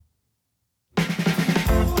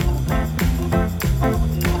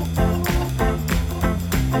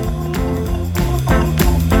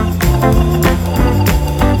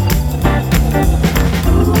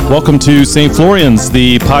Welcome to St. Florian's,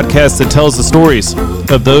 the podcast that tells the stories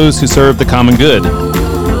of those who serve the common good.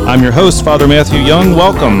 I'm your host, Father Matthew Young.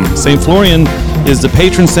 Welcome. St. Florian is the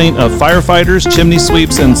patron saint of firefighters, chimney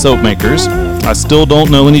sweeps, and soap makers. I still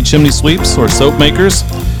don't know any chimney sweeps or soap makers,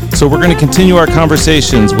 so we're going to continue our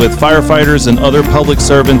conversations with firefighters and other public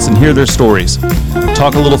servants and hear their stories.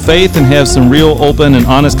 Talk a little faith and have some real open and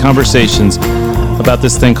honest conversations about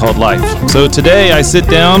this thing called life. So today I sit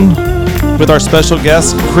down with our special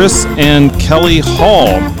guests, Chris and Kelly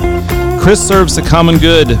Hall. Chris serves the common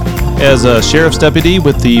good as a sheriff's deputy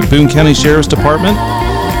with the Boone County Sheriff's Department,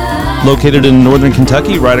 located in northern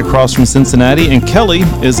Kentucky, right across from Cincinnati, and Kelly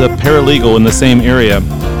is a paralegal in the same area.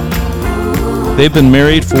 They've been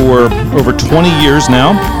married for over 20 years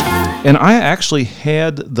now, and I actually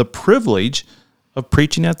had the privilege of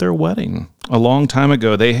preaching at their wedding a long time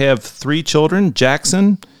ago. They have 3 children,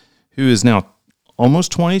 Jackson, who is now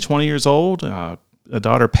almost 20 years old, a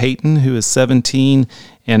daughter, Peyton, who is 17,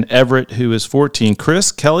 and Everett, who is 14.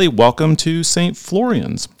 Chris, Kelly, welcome to St.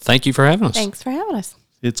 Florian's. Thank you for having us. Thanks for having us.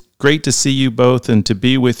 It's great to see you both and to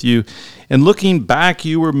be with you. And looking back,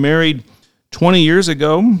 you were married 20 years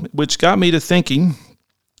ago, which got me to thinking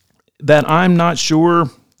that I'm not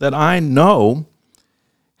sure that I know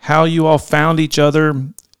how you all found each other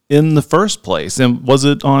in the first place. And was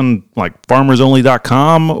it on like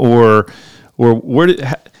farmersonly.com or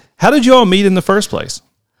how did you all meet in the first place?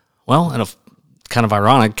 Well, and kind of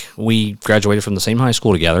ironic, we graduated from the same high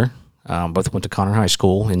school together. Both went to Connor High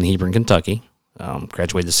School in Hebron, Kentucky.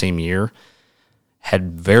 Graduated the same year.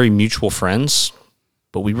 Had very mutual friends,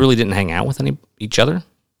 but we really didn't hang out with each other.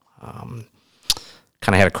 Kind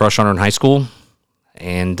of had a crush on her in high school.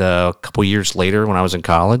 And a couple years later, when I was in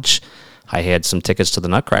college, I had some tickets to the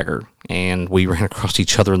Nutcracker, and we ran across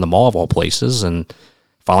each other in the mall of all places, and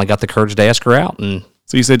finally got the courage to ask her out. And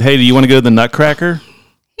so you said, hey, do you want to go to the Nutcracker?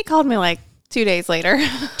 He called me like 2 days later.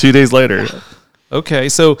 2 days later. Okay,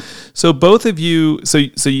 so both of you, so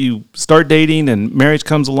you start dating and marriage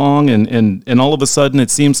comes along and all of a sudden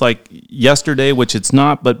it seems like yesterday, which it's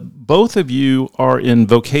not, but both of you are in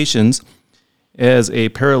vocations as a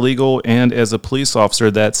paralegal and as a police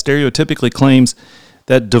officer that stereotypically claims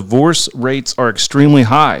that divorce rates are extremely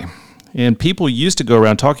high. And people used to go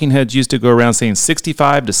around, talking heads used to go around saying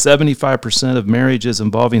 65 to 75% of marriages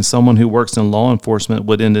involving someone who works in law enforcement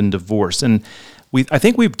would end in divorce. And I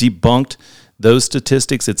think we've debunked those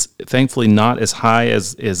statistics. It's thankfully not as high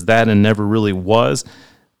as that and never really was.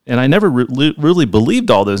 And I never really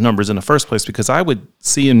believed all those numbers in the first place because I would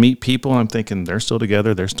see and meet people and I'm thinking, they're still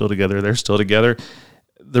together, they're still together, they're still together.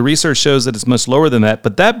 The research shows that it's much lower than that.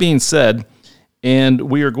 But that being said, and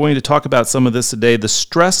we are going to talk about some of this today, the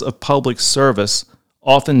stress of public service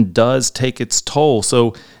often does take its toll.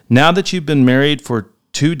 So now that you've been married for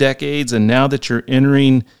 2 decades and now that you're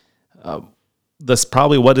entering this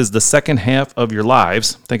probably what is the second half of your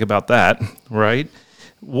lives, think about that, right?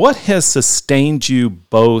 What has sustained you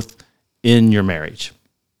both in your marriage?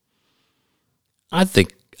 I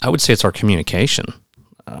would say it's our communication.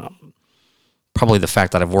 Probably the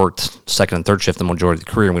fact that I've worked second and third shift the majority of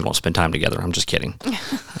the career and we don't spend time together. I'm just kidding.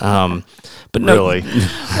 But really?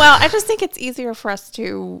 Well, I just think it's easier for us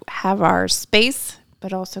to have our space,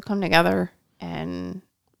 but also come together and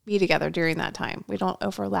be together during that time. We don't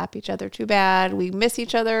overlap each other too bad. We miss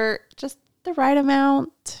each other just the right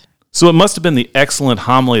amount. So it must have been the excellent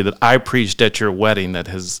homily that I preached at your wedding that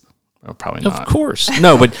has, probably not. Of course.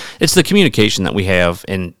 No, but it's the communication that we have,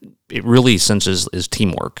 and it really senses is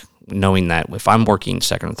teamwork. Knowing that if I'm working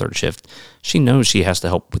second or third shift, she knows she has to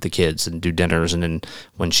help with the kids and do dinners. And then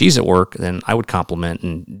when she's at work, then I would compliment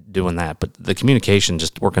and doing that. But the communication,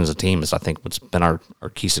 just working as a team, is I think what's been our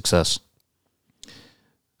key success.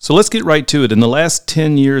 So let's get right to it. In the last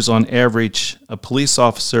 10 years, on average, a police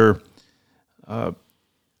officer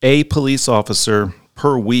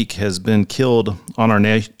per week has been killed on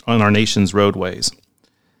our nation's roadways.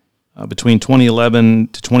 Between 2011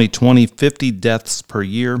 to 2020, 50 deaths per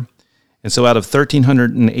year. And so out of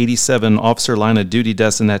 1,387 officer line of duty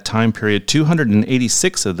deaths in that time period,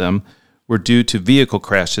 286 of them were due to vehicle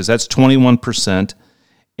crashes. That's 21%.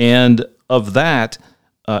 And of that,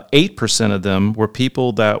 8% of them were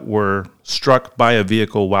people that were struck by a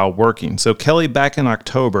vehicle while working. So Kelly, back in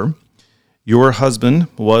October, your husband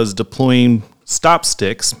was deploying stop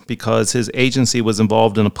sticks because his agency was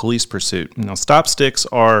involved in a police pursuit. Now, stop sticks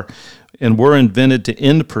were invented to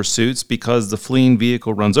end pursuits because the fleeing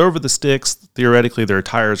vehicle runs over the sticks. Theoretically, their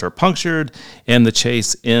tires are punctured and the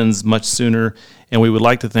chase ends much sooner. And we would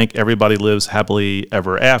like to think everybody lives happily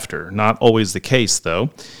ever after. Not always the case,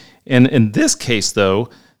 though. And in this case, though,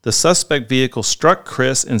 the suspect vehicle struck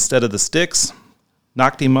Chris instead of the sticks.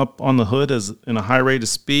 knocked him up on the hood as in a high rate of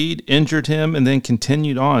speed, injured him, and then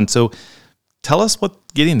continued on. So tell us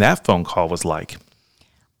what getting that phone call was like.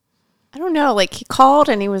 I don't know. Like, he called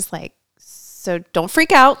and he was like, so don't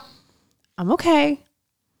freak out. I'm okay.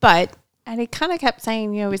 And he kind of kept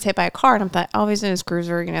saying, he was hit by a car. And I thought, oh, he's in his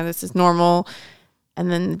cruiser. This is normal.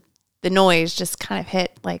 And then the noise just kind of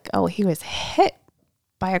hit like, oh, he was hit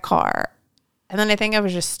by a car. And then I think I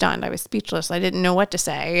was just stunned. I was speechless. I didn't know what to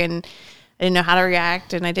say. And I didn't know how to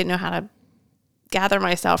react. And I didn't know how to gather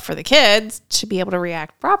myself for the kids to be able to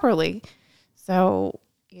react properly. So,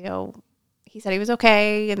 he said he was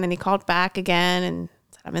okay. And then he called back again and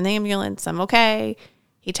said, I'm in the ambulance. I'm okay.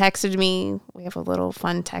 He texted me. We have a little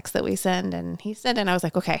fun text that we send. And he said, and I was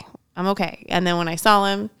like, okay, I'm okay. And then when I saw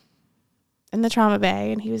him in the trauma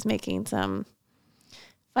bay and he was making some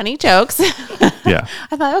funny jokes, yeah,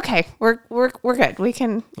 I thought, okay, we're good. We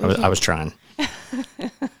can. I was trying.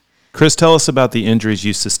 Chris, tell us about the injuries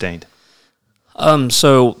you sustained.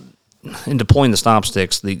 So in deploying the stop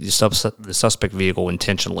sticks, the suspect vehicle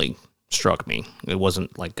intentionally struck me. It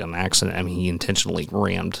wasn't like an accident. I mean, he intentionally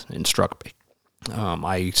rammed and struck me.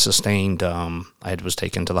 I sustained, was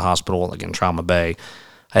taken to the hospital, again, trauma bay.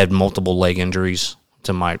 I had multiple leg injuries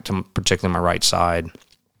to particularly my right side.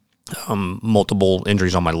 Multiple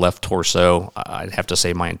injuries on my left torso. I'd have to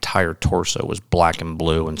say my entire torso was black and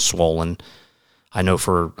blue and swollen. I know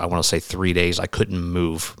I want to say 3 days, I couldn't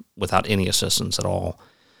move without any assistance at all.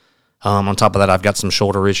 On top of that, I've got some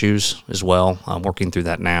shoulder issues as well. I'm working through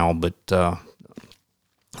that now, but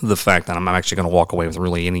the fact that I'm actually going to walk away with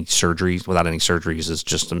really without any surgeries is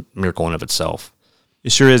just a miracle in of itself.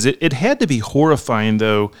 It sure is. It had to be horrifying,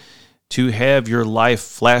 though, to have your life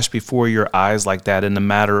flash before your eyes like that in a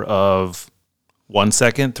matter of 1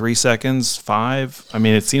 second, 3 seconds, 5. I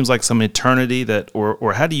mean, it seems like some eternity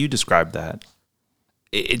or how do you describe that?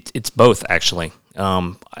 It's both, actually.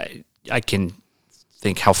 I can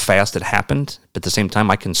think how fast it happened, but at the same time,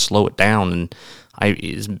 I can slow it down. And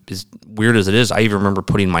as weird as it is, I even remember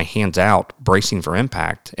putting my hands out, bracing for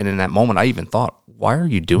impact. And in that moment, I even thought, why are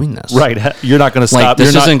you doing this? Right. You're not going to stop.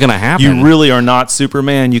 This isn't going to happen. You really are not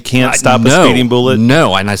Superman. You can't stop a speeding bullet.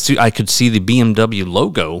 No, and I could see the BMW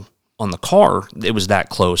logo on the car. It was that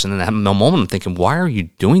close. And in that moment, I'm thinking, why are you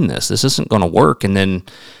doing this? This isn't going to work. And then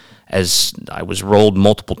as I was rolled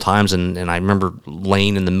multiple times, and I remember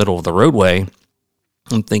laying in the middle of the roadway,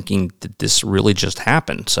 I'm thinking, did this really just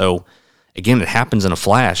happen? So, again, it happens in a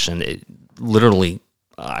flash, and it literally,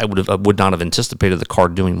 I would not have anticipated the car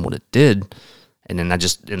doing what it did. And then I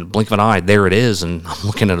just, in the blink of an eye, there it is, and I'm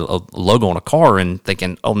looking at a logo on a car and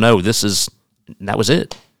thinking, oh no, that was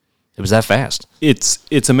it. It was that fast.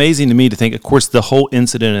 It's amazing to me to think, of course, the whole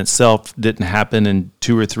incident itself didn't happen in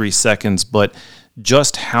 2 or 3 seconds, but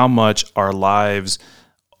just how much our lives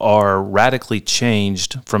are radically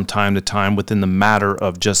changed from time to time within the matter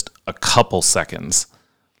of just a couple seconds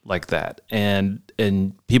like that. And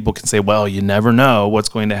people can say, well, you never know what's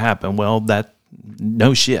going to happen. Well,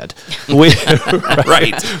 no shit. Right.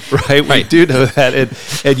 We do know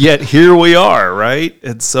that. And yet here we are, right?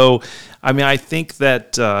 And so, I mean, I think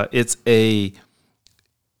that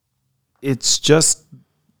it's just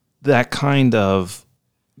that kind of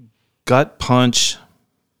gut punch,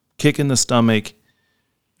 kick in the stomach.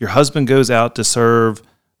 Your husband goes out to serve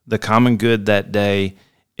the common good that day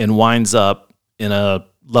and winds up in a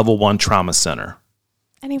level 1 trauma center.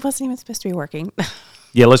 And he wasn't even supposed to be working.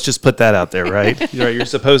 Yeah, let's just put that out there, right? You're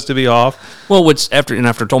supposed to be off. Well,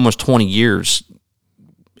 after almost 20 years,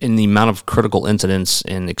 in the amount of critical incidents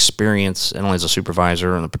and experience, and only as a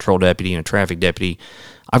supervisor and a patrol deputy and a traffic deputy,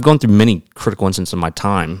 I've gone through many critical incidents in my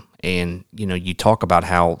time. And, you talk about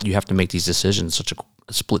how you have to make these decisions in such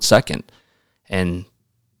a split second. And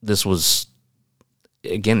this was,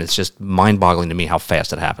 again, it's just mind-boggling to me how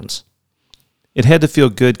fast it happens. It had to feel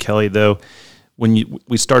good, Kelly, though, when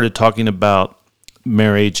we started talking about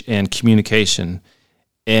marriage and communication.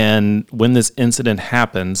 And when this incident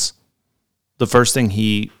happens, the first thing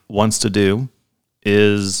he wants to do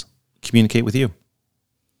is communicate with you.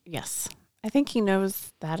 Yes. I think he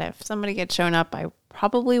knows that if somebody had shown up, I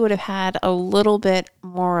probably would have had a little bit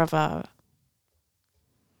more of a,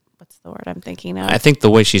 what's the word I'm thinking of? I think the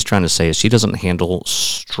way she's trying to say is she doesn't handle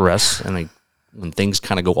stress, and when things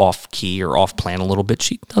kind of go off key or off plan a little bit,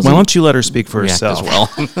 she doesn't. Why don't you let her speak for herself? As well.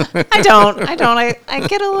 I don't. I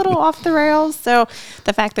get a little off the rails. So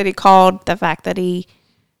the fact that he called, the fact that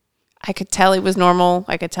I could tell he was normal.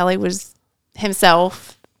 I could tell he was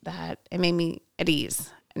himself, that it made me at ease.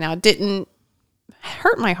 Now, it didn't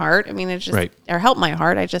hurt my heart. I mean, it just, right. Or helped my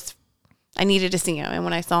heart. I needed to see him. And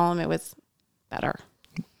when I saw him, it was better.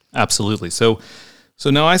 Absolutely. So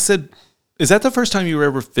now I said Is that the first time you were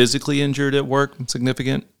ever physically injured at work?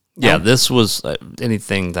 Significant? Yeah, this was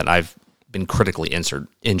anything that I've been critically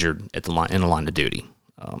injured at the line in the line of duty.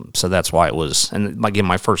 So that's why it was. And again,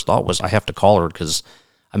 my first thought was I have to call her because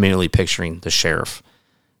I'm immediately picturing the sheriff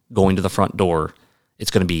going to the front door. It's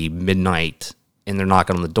going to be midnight, and they're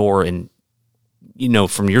knocking on the door, and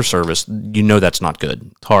from your service, that's not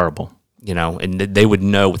good. It's horrible. And they would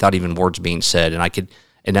know without even words being said. And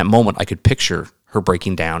in that moment, I could picture her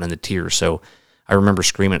breaking down in the tears. So I remember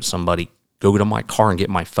screaming at somebody, go to my car and get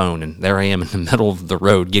my phone. And there I am in the middle of the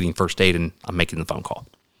road getting first aid, and I'm making the phone call.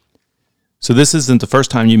 So this isn't the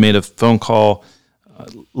first time you made a phone call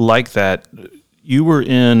like that. You were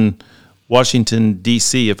in Washington,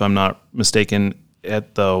 D.C., if I'm not mistaken,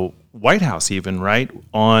 at the White House even, right,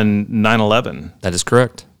 on 9/11. That is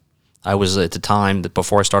correct. I was at the time that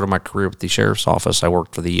before I started my career with the sheriff's office, I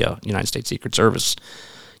worked for the United States Secret Service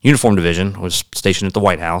Uniform Division. I was stationed at the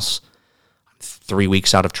White House. 3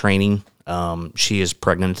 weeks out of training. She is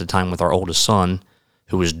pregnant at the time with our oldest son,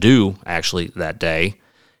 who was due actually that day.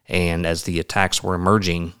 And as the attacks were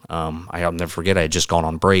emerging, I'll never forget, I had just gone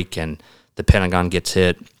on break, and the Pentagon gets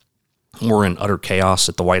hit. We're in utter chaos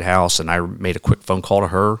at the White House, and I made a quick phone call to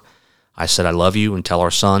her. I said, I love you, and tell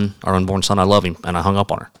our unborn son, I love him, and I hung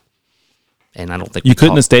up on her. And I don't think you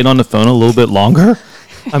couldn't have stayed on the phone a little bit longer.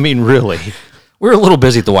 I mean, really, we were a little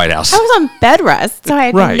busy at the White House. I was on bed rest, so I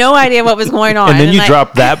had no idea what was going on. And then you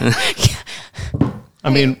dropped that. I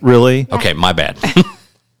mean, really? Okay, my bad.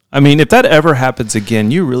 I mean, if that ever happens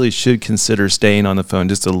again, you really should consider staying on the phone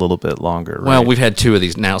just a little bit longer. Right? Well, we've had 2 of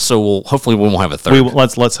these now, so hopefully we won't have a third.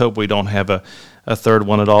 Let's hope we don't have a third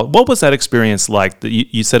one at all. What was that experience like?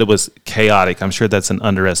 You said it was chaotic. I'm sure that's an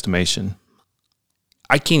underestimation.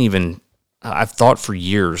 I can't even. I've thought for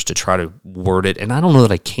years to try to word it, and I don't know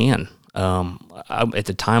that I can. At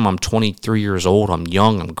the time, I'm 23 years old. I'm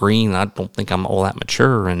young. I'm green. I don't think I'm all that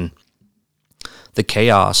mature. And the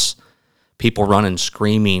chaos, people running,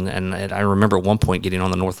 screaming. And I remember at one point getting on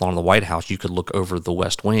the north lawn of the White House, you could look over the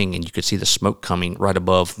West Wing, and you could see the smoke coming right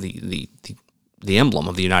above the emblem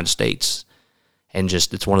of the United States. And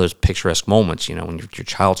just, it's one of those picturesque moments, when your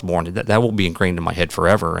child's born. That will be ingrained in my head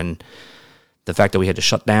forever. And the fact that we had to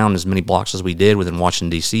shut down as many blocks as we did within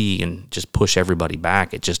Washington, D.C., and just push everybody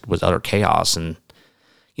back, it just was utter chaos. And,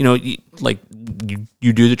 you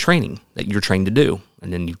do the training that you're trained to do,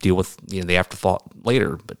 and then you deal with the afterthought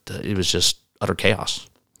later. But it was just utter chaos.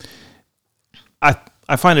 I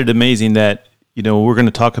find it amazing that, we're going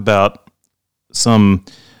to talk about some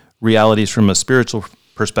realities from a spiritual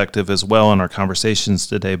perspective as well in our conversations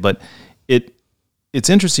today, but it's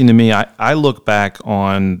interesting to me. I look back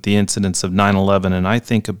on the incidents of 9/11, and I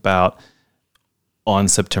think about on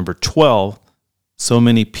September 12th, so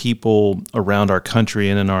many people around our country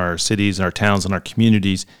and in our cities and our towns and our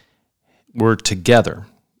communities were together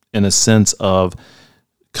in a sense of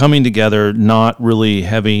coming together, not really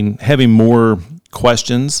having more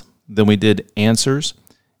questions than we did answers.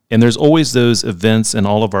 And there's always those events in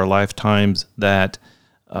all of our lifetimes that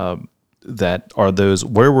are those,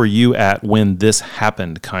 where were you at when this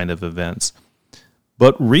happened kind of events.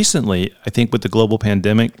 But recently, I think with the global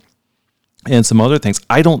pandemic and some other things,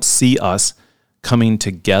 I don't see us coming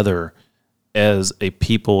together as a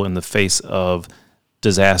people in the face of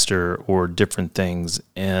disaster or different things.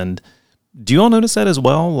 And do you all notice that as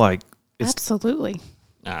well? Like, absolutely.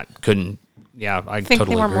 I couldn't. Yeah, I think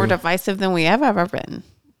totally they were agree. more divisive than we have ever been.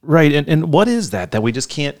 Right. And what is that we just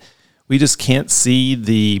can't see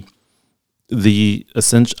the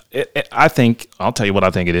essential. I think, I'll tell you what I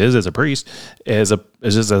think it is as a priest, as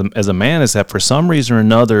a man, is that for some reason or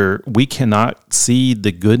another, we cannot see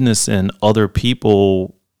the goodness in other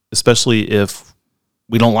people, especially if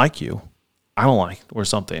we don't like you. I don't like it or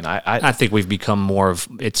something. I think we've become more of,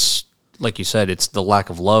 it's like you said, it's the lack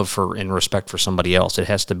of love and respect for somebody else. It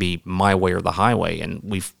has to be my way or the highway, and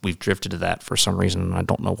we've drifted to that for some reason, and I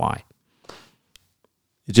don't know why.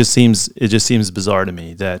 It just seems bizarre to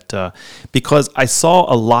me that because I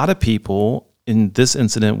saw a lot of people in this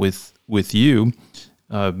incident with you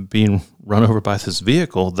being run over by this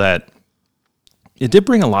vehicle, that it did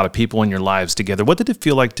bring a lot of people in your lives together. What did it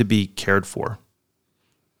feel like to be cared for?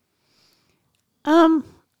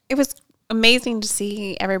 It was amazing to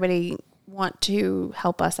see everybody want to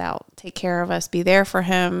help us out, take care of us, be there for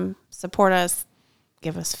him, support us,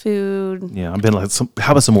 give us food. Yeah, I've been like,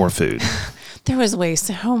 how about some more food? There was way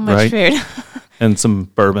so much food. And some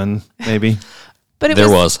bourbon, maybe. But it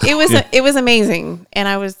was amazing. And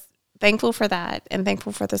I was thankful for that and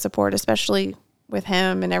thankful for the support, especially with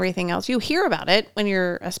him and everything else. You hear about it when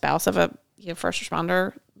you're a spouse of a first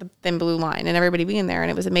responder, the thin blue line, and everybody being there.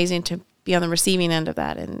 And it was amazing to be on the receiving end of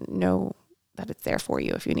that and know that it's there for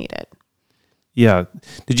you if you need it. Yeah.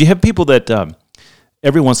 Did you have people that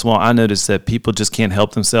every once in a while I notice that people just can't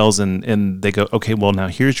help themselves and they go, okay, well, now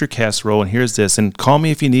here's your casserole and here's this and call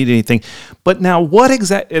me if you need anything. But now what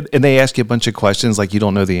exactly, and they ask you a bunch of questions like you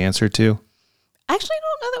don't know the answer to? Actually, I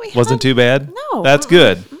don't know that we Wasn't too bad? No. That's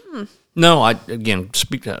good. No,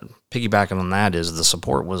 piggybacking on that is the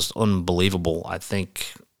support was unbelievable. I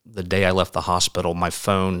think the day I left the hospital, my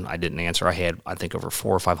phone, I didn't answer. I had, I think, over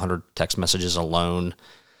 400 or 500 text messages alone.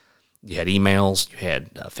 You had emails, you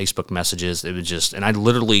had Facebook messages. It was just, and I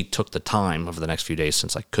literally took the time over the next few days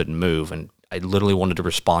since I couldn't move, and I literally wanted to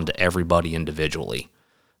respond to everybody individually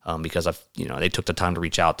because they took the time to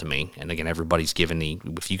reach out to me. And again, everybody's given me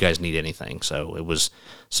if you guys need anything. So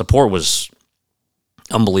support was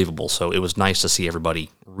unbelievable. So it was nice to see everybody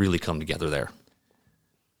really come together there.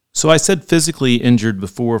 So I said physically injured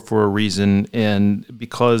before for a reason, and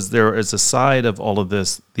because there is a side of all of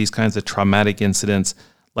these kinds of traumatic incidents,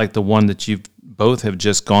 like the one that you've both have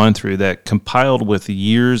just gone through, that compiled with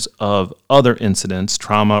years of other incidents,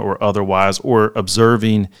 trauma or otherwise, or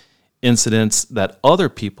observing incidents that other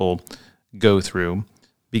people go through,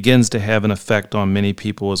 begins to have an effect on many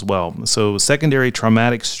people as well. So secondary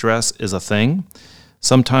traumatic stress is a thing.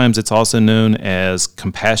 Sometimes it's also known as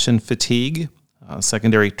compassion fatigue.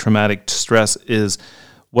 Secondary traumatic stress is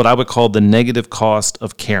what I would call the negative cost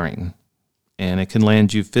of caring. And it can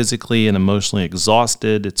land you physically and emotionally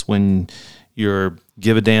exhausted. It's when your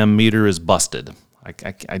give a damn meter is busted. I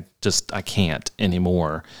can't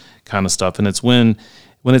anymore kind of stuff. And it's when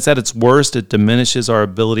it's at its worst, it diminishes our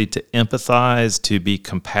ability to empathize, to be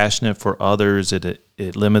compassionate for others. It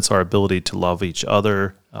limits our ability to love each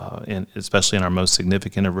other, and especially in our most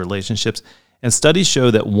significant of relationships. And studies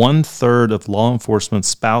show that 1/3 of law enforcement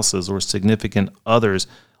spouses or significant others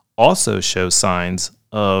also show signs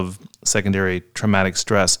of secondary traumatic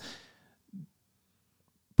stress.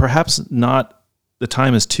 Perhaps not the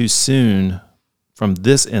time is too soon from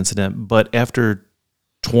this incident, but after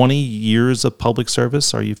 20 years of public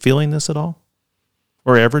service, are you feeling this at all?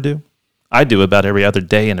 Or ever do? I do about every other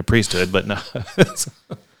day in the priesthood, but no.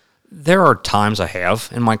 There are times I have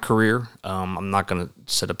in my career. I'm not going to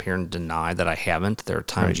sit up here and deny that I haven't. There are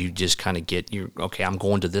times you just kind of okay, I'm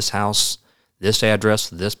going to this house, this address,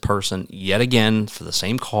 this person, yet again for the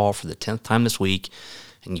same call for the 10th time this week.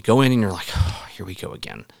 And you go in and you're like, oh, here we go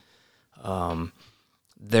again.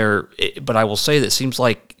 But I will say that it seems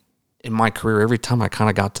like in my career, every time I kind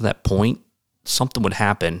of got to that point, something would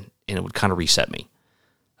happen and it would kind of reset me.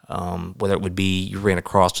 Whether it would be you ran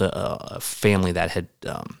across a family that had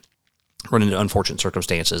run into unfortunate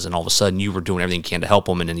circumstances, and all of a sudden you were doing everything you can to help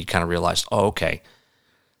them, and then you kind of realized, oh, okay,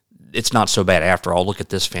 it's not so bad after all. Look at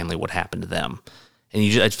this family, what happened to them. And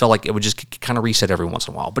I felt like it would just kind of reset every once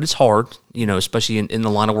in a while. But it's hard, especially in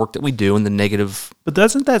the line of work that we do and the negative. But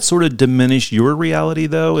doesn't that sort of diminish your reality,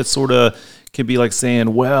 though? It sort of can be like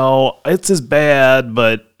saying, well, it's as bad,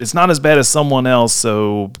 but it's not as bad as someone else.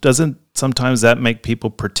 So doesn't sometimes that make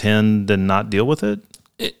people pretend and not deal with it?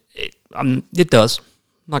 It does.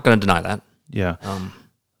 I'm not going to deny that. Yeah.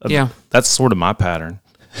 Yeah. That's sort of my pattern.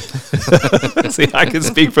 See, I can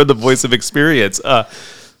speak from the voice of experience.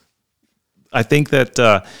 I think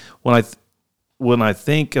that when I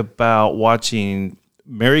think about watching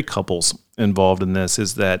married couples involved in this,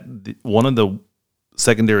 is that one of the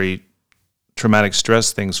secondary traumatic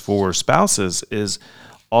stress things for spouses is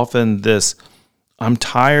often this: I'm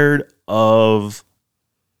tired of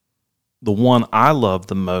the one I love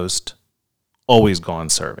the most always gone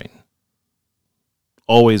serving,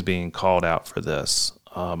 always being called out for this.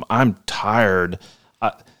 I'm tired.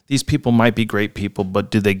 These people might be great people,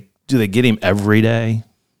 but do they get him every day,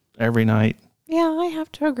 every night? Yeah, I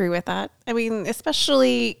have to agree with that. I mean,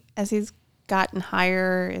 especially as he's gotten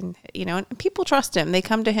higher and, and people trust him. They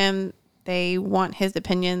come to him. They want his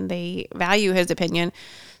opinion. They value his opinion.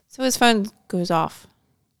 So his phone goes off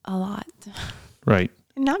a lot. Right.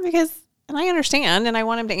 Not because, and I understand, and I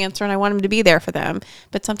want him to answer, and I want him to be there for them.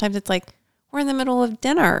 But sometimes it's like, we're in the middle of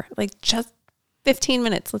dinner, like just 15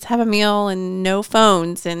 minutes. Let's have a meal and no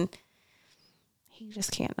phones. And he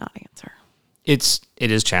just can't not answer. It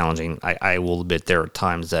is challenging. I will admit there are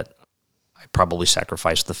times that I probably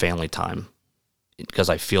sacrifice the family time because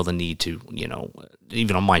I feel the need to,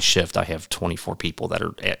 even on my shift, I have 24 people that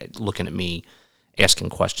are looking at me, asking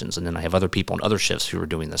questions. And then I have other people on other shifts who are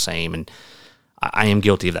doing the same. And I am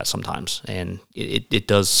guilty of that sometimes. And it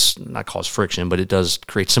does not cause friction, but it does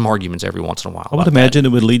create some arguments every once in a while. I would imagine it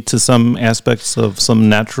would lead to some aspects of some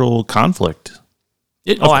natural conflict.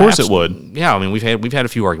 Of course it would. Yeah, I mean, we've had a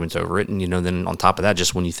few arguments over it, and then on top of that,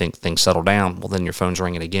 just when you think things settle down, well, then your phone's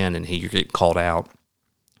ringing again, and you're getting called out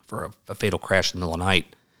for a fatal crash in the middle of the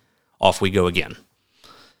night, off we go again.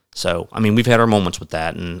 So, I mean, we've had our moments with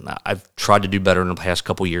that, and I've tried to do better in the past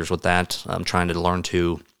couple of years with that. I'm trying to learn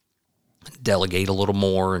to delegate a little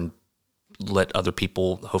more and let other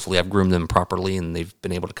people, hopefully I've groomed them properly and they've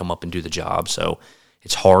been able to come up and do the job. So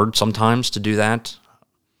it's hard sometimes to do that.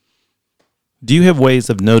 Do you have ways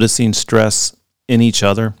of noticing stress in each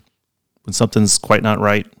other when something's quite not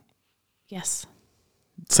right? Yes.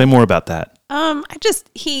 Say more about that.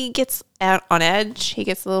 He gets out on edge. He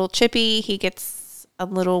gets a little chippy. He gets a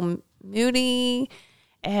little moody,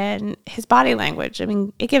 and his body language, I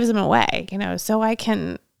mean, it gives him away, so I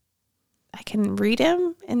can read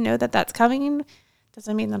him and know that that's coming.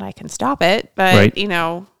 Doesn't mean that I can stop it, but right.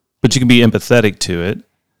 But you can be empathetic to it.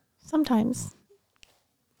 Sometimes.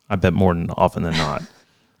 I bet more than often than not.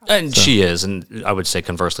 And she is, and I would say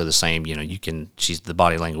conversely the same. The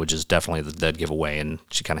body language is definitely the dead giveaway, and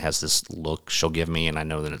she kind of has this look she'll give me, and I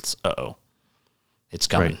know that it's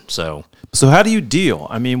coming. Right. So how do you deal?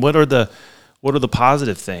 I mean, what are the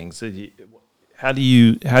positive things? How do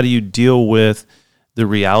you deal with the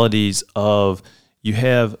realities of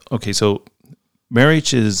so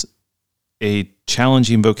marriage is a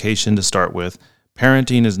challenging vocation to start with.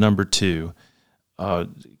 Parenting is number 2.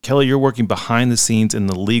 Kelly, you're working behind the scenes in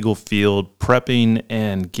the legal field, prepping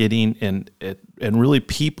and getting and really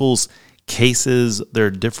people's cases. There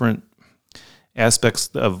are different aspects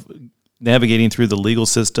of navigating through the legal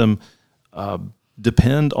system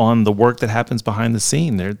depend on the work that happens behind the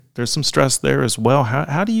scene. There's some stress there as well.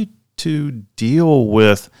 How do you to deal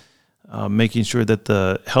with making sure that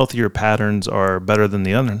the healthier patterns are better than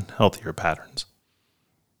the unhealthier patterns?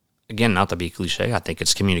 Again, not to be cliche, I think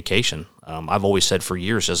it's communication. I've always said for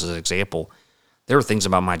years, just as an example, there are things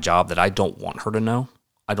about my job that I don't want her to know.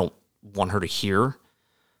 I don't want her to hear,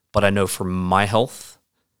 but I know for my health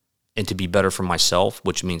and to be better for myself,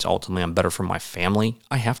 which means ultimately I'm better for my family,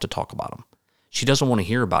 I have to talk about them. She doesn't want to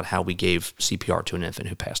hear about how we gave CPR to an infant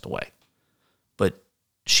who passed away, but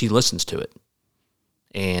she listens to it.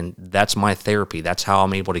 And that's my therapy. That's how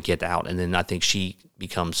I'm able to get out. And then I think she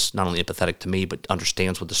becomes not only empathetic to me, but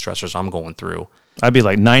understands what the stressors I'm going through. I'd be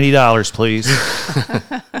like, $90, please.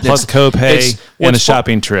 Plus copay and a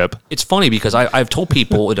shopping trip. It's funny because I've told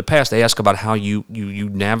people in the past, they ask about how you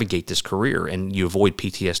navigate this career and you avoid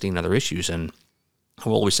PTSD and other issues. And I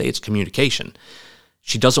will always say it's communication.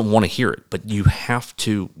 She doesn't want to hear it, but you have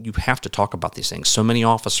to talk about these things. So many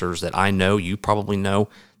officers that I know, you probably know,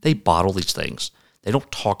 they bottle these things. They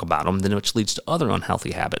don't talk about them, then which leads to other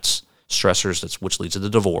unhealthy habits, stressors, which leads to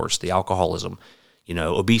the divorce, the alcoholism,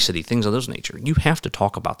 obesity, things of those nature. You have to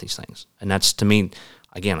talk about these things. And that's, to me,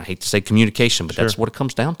 again, I hate to say communication, but That's what it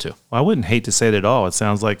comes down to. Well, I wouldn't hate to say it at all. It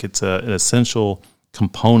sounds like it's an essential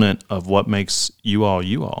component of what makes you all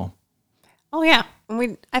you all. Oh, yeah.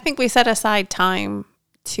 I think we set aside time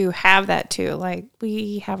to have that too. Like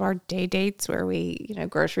we have our day dates where we,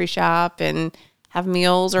 grocery shop and have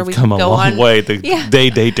meals, or we come go a long on way. The day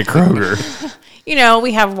date to Kroger.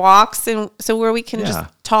 We have walks, and so where we can just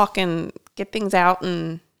talk and get things out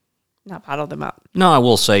and not bottle them up. No, I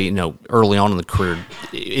will say, early on in the career,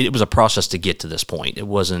 it was a process to get to this point. It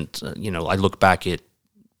wasn't, I look back at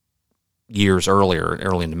years early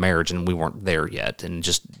into marriage, and we weren't there yet. And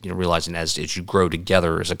just realizing as you grow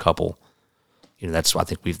together as a couple, that's I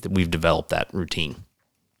think we've developed that routine.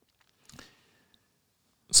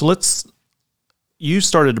 So you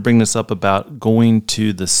started to bring this up about going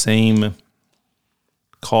to the same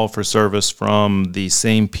call for service from the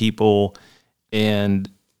same people. And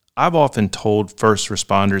I've often told first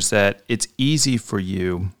responders that it's easy for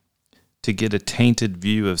you to get a tainted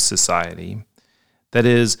view of society. That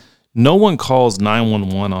is, no one calls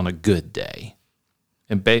 911 on a good day.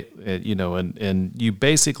 And you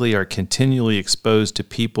basically are continually exposed to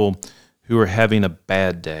people who are having a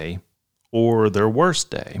bad day or their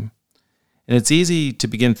worst day. And it's easy to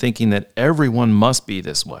begin thinking that everyone must be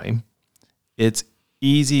this way. It's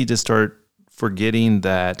easy to start forgetting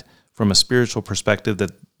that from a spiritual perspective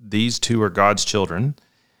that these two are God's children.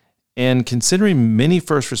 And considering many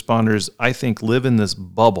first responders, I think, live in this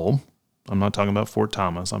bubble. I'm not talking about Fort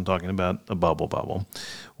Thomas. I'm talking about a bubble,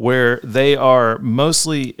 where they are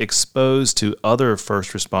mostly exposed to other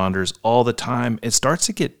first responders all the time. It starts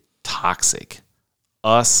to get toxic.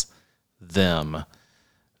 Us, them.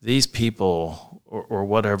 These people or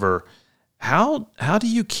whatever, how do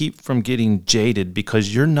you keep from getting jaded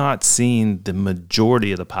because you're not seeing the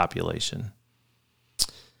majority of the population?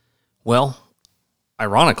 Well,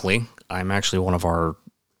 ironically, I'm actually one of our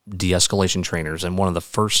de-escalation trainers, and one of the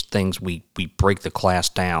first things we break the class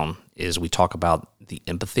down is we talk about the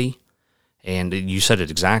empathy And you said it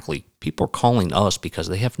exactly. People are calling us because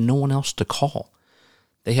they have no one else to call.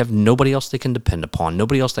 They have nobody else they can depend upon,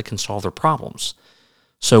 nobody else that can solve their problems.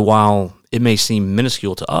 So while it may seem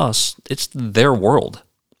minuscule to us, it's their world.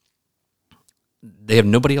 They have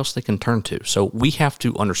nobody else they can turn to. So we have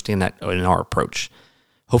to understand that in our approach.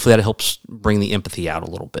 Hopefully that helps bring the empathy out a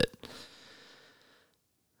little bit.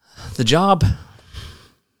 The job...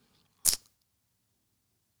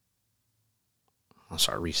 Oh,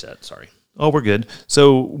 sorry, reset, sorry. Oh, we're good.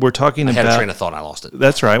 So we're talking about... I had a train of thought and I lost it.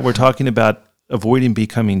 That's right. We're talking about avoiding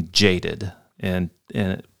becoming jaded and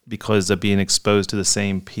because of being exposed to the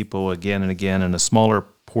same people again and again in a smaller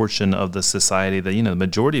portion of the society that, the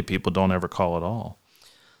majority of people don't ever call at all.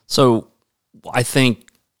 So I think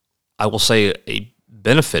I will say a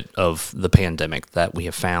benefit of the pandemic that we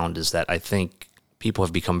have found is that I think people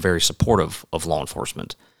have become very supportive of law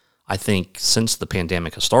enforcement. I think since the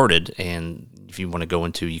pandemic has started, and if you want to go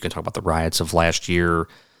into, you can talk about the riots of last year,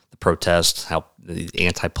 the protests, how the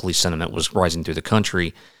anti-police sentiment was rising through the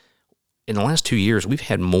country. In the last 2 years, we've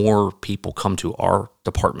had more people come to our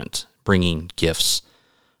department bringing gifts,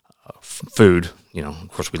 food. Of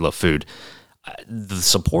course, we love food. The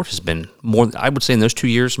support has been more, I would say in those 2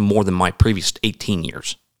 years, more than my previous 18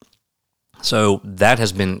 years. So that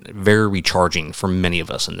has been very recharging for many of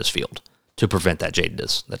us in this field to prevent that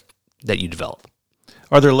jadedness that you develop.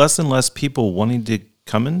 Are there less and less people wanting to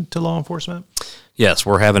come into law enforcement? Yes,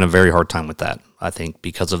 we're having a very hard time with that. I think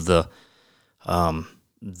because of the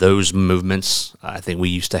those movements. I think we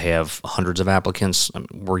used to have hundreds of applicants.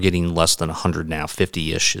 We're getting less than 100 now.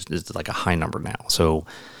 50-ish is like a high number now. So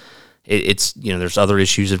it's there's other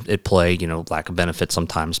issues at play. Lack of benefits,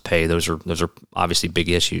 sometimes pay. Those are obviously big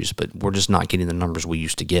issues. But we're just not getting the numbers we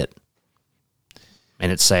used to get,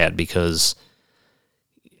 and it's sad because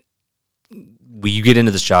you get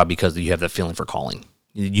into this job because you have that feeling for calling.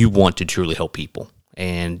 You want to truly help people,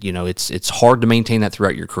 and it's hard to maintain that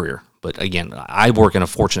throughout your career. But again, I work in a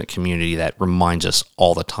fortunate community that reminds us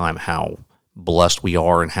all the time how blessed we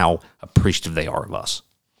are and how appreciative they are of us.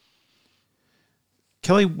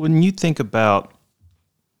 Kelly, when you think about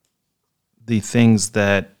the things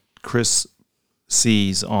that Chris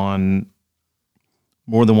sees on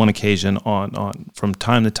more than one occasion on from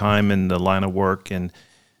time to time in the line of work, and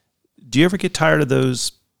do you ever get tired of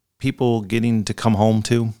those people getting to come home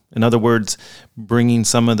to? In other words, bringing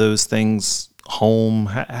some of those things home.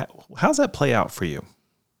 How's that play out for you?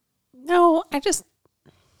 No,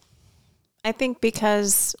 I think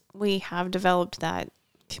because we have developed that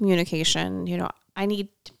communication, I need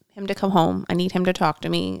him to come home. I need him to talk to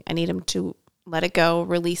me. I need him to let it go,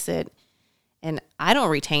 release it. And I don't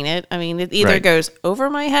retain it. I mean, it either goes over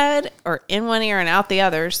my head or in one ear and out the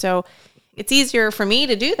other. So it's easier for me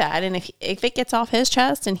to do that. And if it gets off his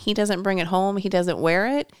chest and he doesn't bring it home, he doesn't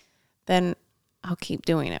wear it, then I'll keep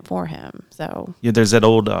doing it for him. So there's that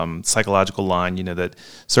old psychological line, that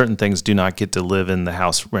certain things do not get to live in the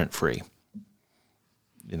house rent free.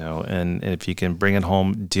 And if you can bring it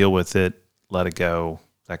home, deal with it, let it go,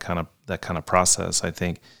 that kind of process, I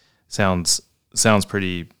think sounds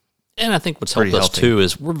pretty. And I think what's helped us too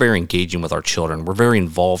is we're very engaging with our children. We're very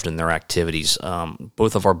involved in their activities.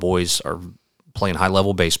 Both of our boys are playing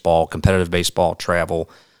high-level baseball, competitive baseball, travel.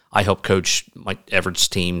 I help coach Mike Everett's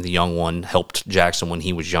team. The young one helped Jackson when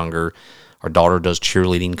he was younger. Our daughter does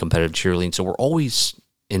cheerleading, competitive cheerleading. So we're always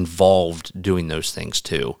involved doing those things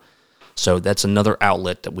too. So that's another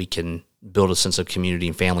outlet that we can build a sense of community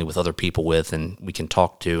and family with other people with, and we can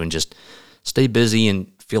talk to and just stay busy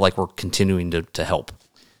and feel like we're continuing to help.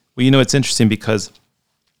 Well, it's interesting because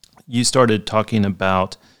you started talking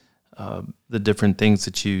about the different things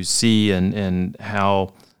that you see and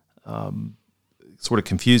how sort of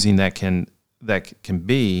confusing that can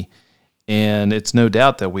be. And it's no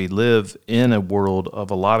doubt that we live in a world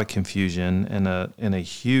of a lot of confusion and a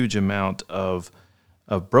huge amount of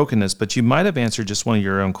brokenness. But you might have answered just one of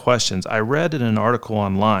your own questions. I read in an article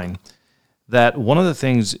online that one of the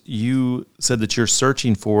things you said that you're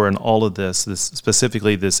searching for in all of this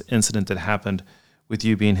specifically this incident that happened with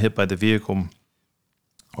you being hit by the vehicle,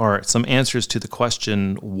 are some answers to the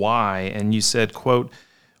question why. And you said, quote,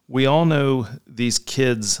 "We all know these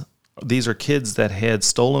are kids that had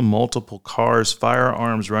stolen multiple cars,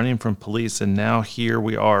 firearms, running from police, and now here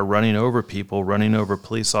we are running over people, running over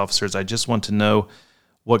police officers. I just want to know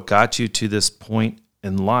what got you to this point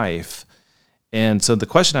in life." And so the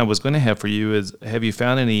question I was going to have for you is, have you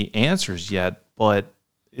found any answers yet? But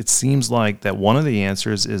it seems like that one of the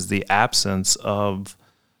answers is the absence of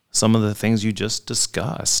some of the things you just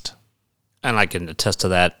discussed. And I can attest to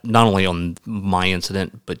that, not only on my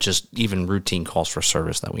incident, but just even routine calls for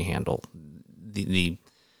service that we handle. The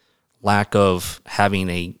lack of having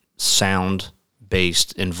a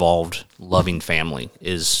sound-based, involved, loving family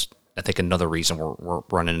is, I think, another reason we're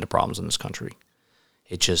running into problems in this country.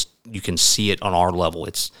 It just, you can see it on our level.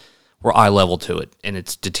 We're eye level to it, and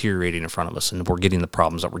it's deteriorating in front of us, and we're getting the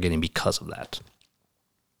problems that we're getting because of that.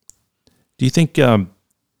 Do you think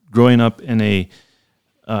growing up in a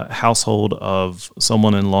household of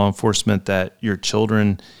someone in law enforcement that your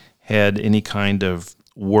children had any kind of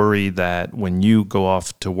worry that when you go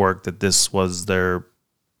off to work that this was their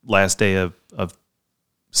last day of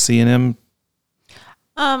seeing him?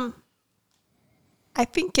 I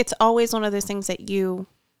think it's always one of those things that you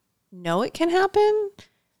know it can happen,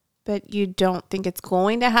 but you don't think it's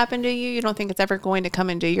going to happen to you. You don't think it's ever going to come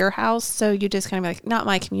into your house. So you just kind of like, not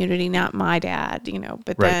my community, not my dad,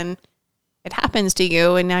 but Right. Then it happens to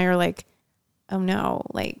you. And now you're like, oh no.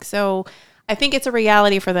 So I think it's a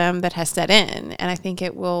reality for them that has set in. And I think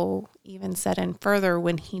it will even set in further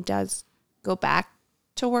when he does go back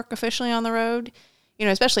to work officially on the road.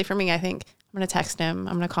 Especially for me, I think I'm going to text him.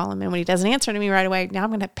 I'm going to call him. And when he doesn't answer to me right away, now I'm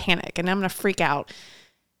going to panic and I'm going to freak out.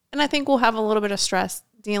 And I think we'll have a little bit of stress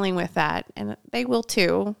dealing with that. And they will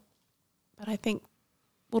too. But I think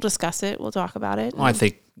we'll discuss it. We'll talk about it. Well, I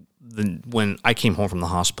think when I came home from the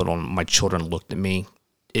hospital and my children looked at me,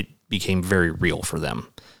 it became very real for them.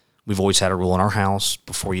 We've always had a rule in our house: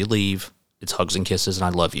 before you leave, it's hugs and kisses and I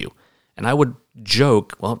love you. And I would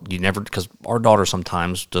joke, well, you never, because our daughter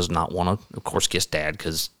sometimes does not want to, of course, kiss dad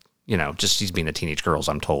because, just she's being a teenage girl, as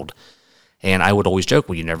I'm told. And I would always joke,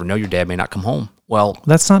 well, you never know, your dad may not come home. Well,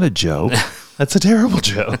 That's not a joke. That's a terrible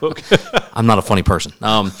joke. I'm not a funny person.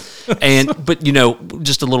 But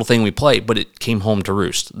just a little thing we played, but it came home to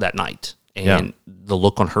roost that night. And the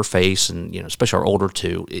look on her face, and, especially our older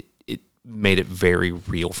two, it made it very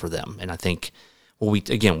real for them. And I think, we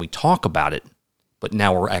talk about it, but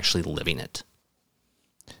now we're actually living it.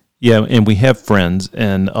 Yeah, and we have friends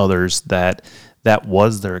and others that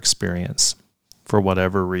was their experience for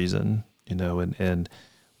whatever reason, and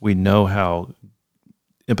we know how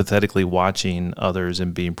empathetically watching others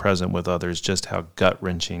and being present with others, just how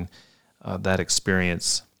gut-wrenching that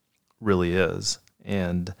experience really is.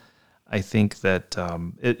 And I think that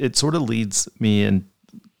it sort of leads me in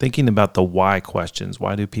thinking about the why questions.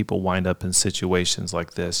 Why do people wind up in situations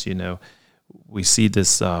like this? We see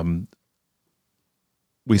this,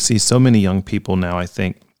 we see so many young people now, I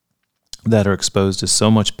think, that are exposed to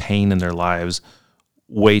so much pain in their lives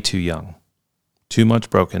way too young. Too much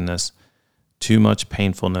brokenness, too much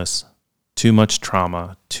painfulness, too much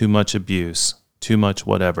trauma, too much abuse, too much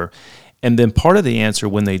whatever. And then part of the answer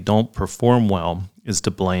when they don't perform well is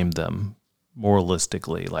to blame them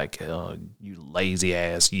moralistically, like, oh, you lazy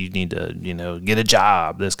ass, you need to, get a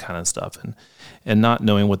job, this kind of stuff, and not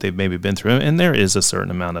knowing what they've maybe been through. And there is a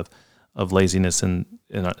certain amount of laziness in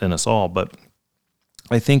us all, but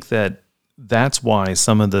I think that's why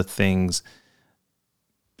some of the things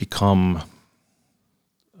become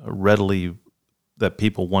readily that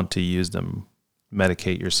people want to use them.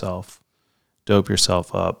 Medicate yourself, dope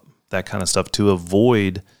yourself up, that kind of stuff, to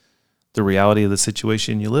avoid the reality of the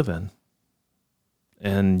situation you live in.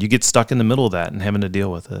 And you get stuck in the middle of that and having to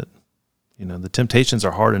deal with it. The temptations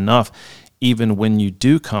are hard enough, even when you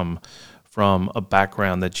do come from a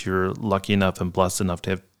background that you're lucky enough and blessed enough to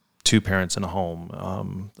have two parents in a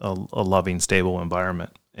home, a loving, stable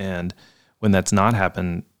environment. And when that's not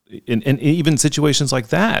happened, and even situations like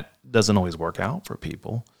that doesn't always work out for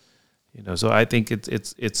people. So I think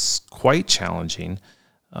it's quite challenging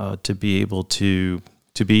to be able to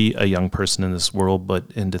be a young person in this world,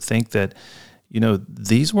 and to think that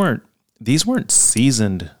these weren't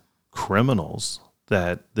seasoned criminals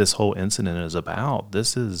that this whole incident is about.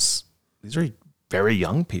 These are very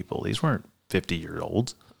young people. These weren't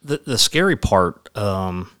 50-year-olds. The scary part,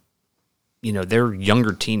 they're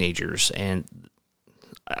younger teenagers, and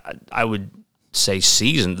I would say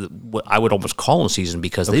seasoned. I would almost call them seasoned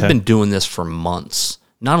because they've been doing this for months,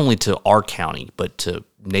 not only to our county, but to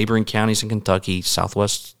neighboring counties in Kentucky,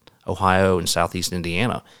 Southwest Ohio, and Southeast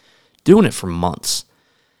Indiana, doing it for months.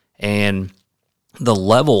 And the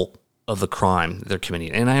level of the crime they're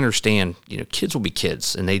committing, and I understand, kids will be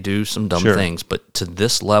kids, and they do some dumb things, but to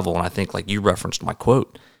this level, and I think, like you referenced my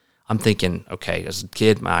quote, I'm thinking, okay, as a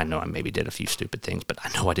kid, I know I maybe did a few stupid things, but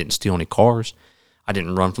I know I didn't steal any cars. I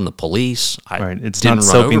didn't run from the police. It's not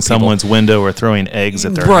soaping someone's window or throwing eggs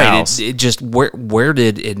at their house. It just where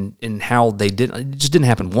did and how they did. It just didn't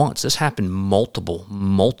happen once. This happened multiple,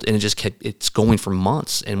 and it just kept. It's going for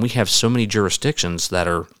months, and we have so many jurisdictions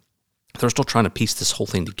they're still trying to piece this whole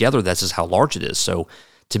thing together. That's just how large it is. So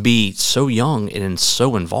to be so young and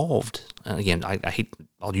so involved, again, I hate.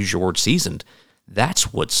 I'll use your word seasoned.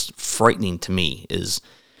 That's what's frightening to me is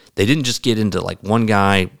they didn't just get into like one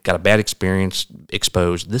guy got a bad experience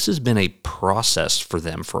exposed. This has been a process for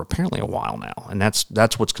them for apparently a while now. And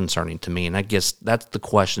that's what's concerning to me. And I guess that's the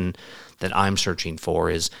question that I'm searching for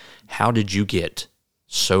is how did you get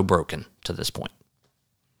so broken to this point?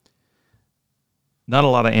 Not a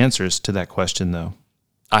lot of answers to that question, though.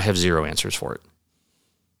 I have zero answers for it.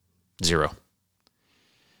 Zero.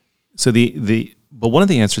 So but one of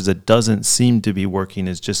the answers that doesn't seem to be working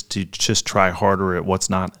is just to try harder at what's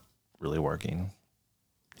not really working.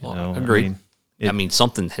 Agreed. I mean,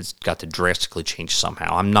 something has got to drastically change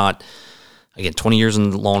somehow. I'm not, again, 20 years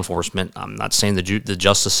in law enforcement. I'm not saying the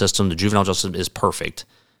justice system, the juvenile justice system is perfect.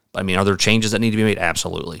 I mean, are there changes that need to be made?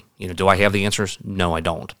 Absolutely. Do I have the answers? No, I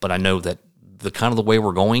don't. But I know that the way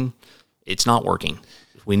we're going, it's not working.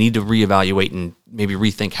 We need to reevaluate and maybe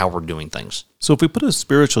rethink how we're doing things. So if we put a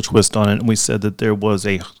spiritual twist on it and we said that there was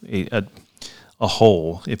a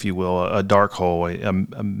hole, if you will, a dark hole, a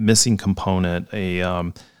missing component,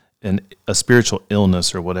 a spiritual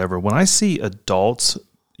illness or whatever, when I see adults,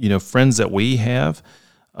 friends that we have,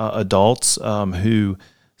 adults who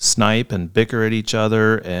snipe and bicker at each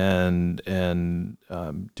other and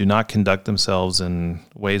do not conduct themselves in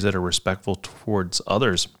ways that are respectful towards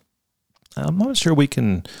others, I'm not sure we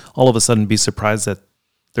can all of a sudden be surprised that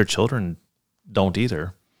their children don't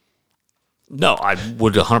either. No, I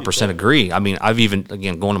would 100% agree. I mean, I've even,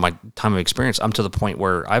 again, going to my time of experience, I'm to the point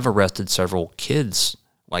where I've arrested several kids.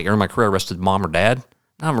 Like, during my career, I arrested mom or dad.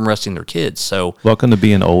 Now I'm arresting their kids. So welcome to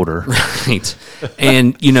being older. Right.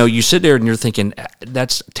 And, you sit there and you're thinking,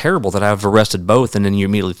 that's terrible that I've arrested both. And then you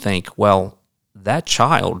immediately think, well, that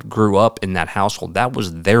child grew up in that household. That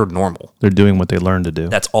was their normal. They're doing what they learned to do.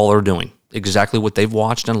 That's all they're doing. Exactly what they've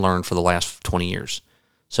watched and learned for the last 20 years.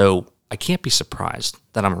 So I can't be surprised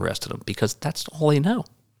that I'm arresting them because that's all they know.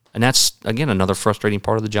 And that's, again, another frustrating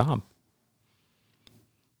part of the job.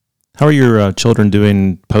 How are your children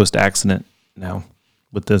doing post-accident now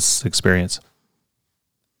with this experience?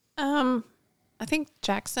 I think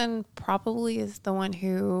Jackson probably is the one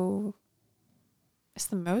who is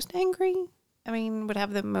the most angry. I mean, would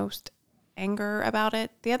have the most anger about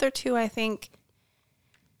it. The other two, I think,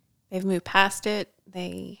 they've moved past it.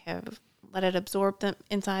 They have let it absorb them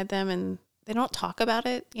inside them, and they don't talk about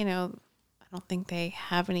it. I don't think they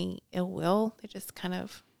have any ill will. They just kind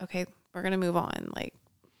of, okay, we're going to move on. Like,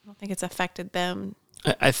 I don't think it's affected them.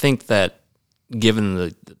 I think that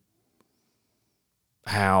given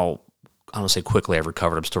how, I don't say quickly I've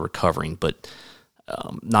recovered, I'm still recovering, but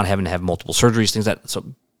not having to have multiple surgeries, things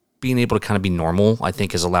so being able to kind of be normal, I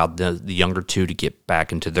think has allowed the younger two to get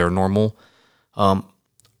back into their normal.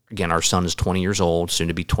 Again, our son is 20 years old, soon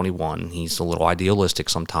to be 21. He's a little idealistic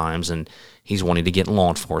sometimes, and he's wanting to get in law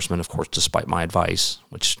enforcement, of course, despite my advice,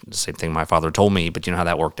 which is the same thing my father told me, but you know how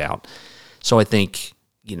that worked out. So I think,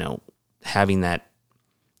 having that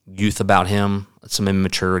youth about him, some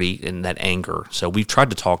immaturity and that anger. So we've tried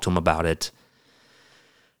to talk to him about it,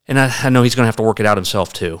 and I know he's going to have to work it out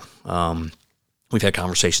himself too. We've had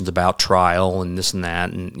conversations about trial and this and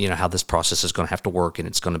that, and how this process is going to have to work, and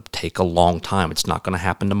it's going to take a long time. It's not going to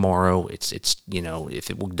happen tomorrow. It's if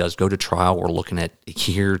it does go to trial, we're looking at a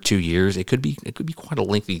year, 2 years. It could be quite a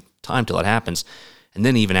lengthy time till it happens, and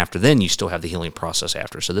then even after then, you still have the healing process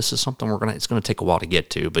after. So this is something it's going to take a while to get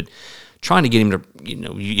to, but trying to get him to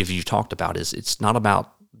if you talked about is it's not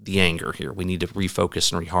about the anger here. We need to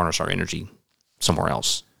refocus and reharness our energy somewhere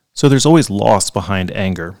else. So there's always loss behind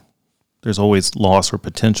anger. There's always loss or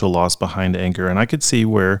potential loss behind anger. And I could see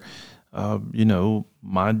where,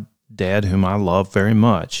 my dad, whom I love very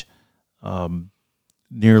much,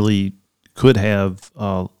 nearly could have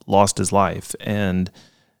lost his life. And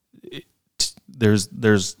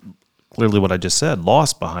there's clearly what I just said,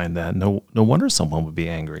 loss behind that. No wonder someone would be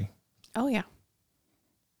angry. Oh, yeah.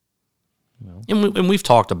 And we've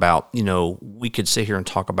talked about, we could sit here and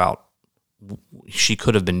talk about she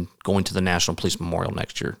could have been going to the National Police Memorial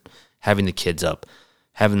next year, having the kids up,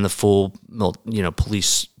 having the full,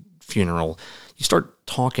 police funeral. You start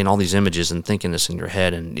talking all these images and thinking this in your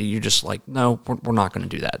head, and you're just like, no, we're not going to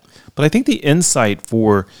do that. But I think the insight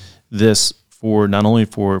for this, for not only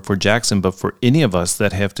for Jackson, but for any of us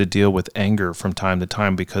that have to deal with anger from time to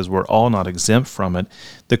time, because we're all not exempt from it.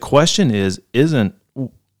 The question isn't,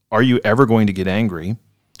 are you ever going to get angry,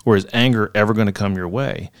 or is anger ever going to come your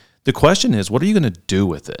way? The question is, what are you going to do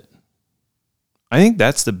with it? I think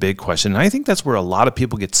that's the big question. And I think that's where a lot of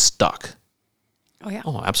people get stuck. Oh, yeah.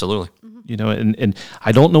 Oh, absolutely. Mm-hmm. And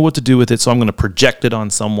I don't know what to do with it, so I'm going to project it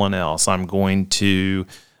on someone else. I'm going to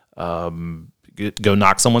go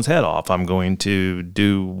knock someone's head off. I'm going to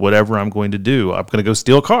do whatever I'm going to do. I'm going to go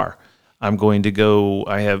steal a car. I'm going to go.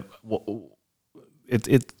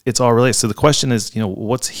 It's all related. So the question is,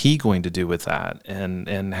 what's he going to do with that,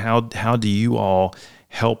 and how do you all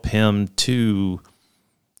help him to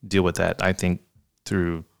deal with that? I think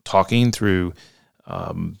through talking, through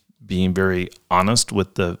being very honest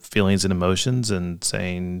with the feelings and emotions, and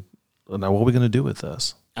saying, now, what are we going to do with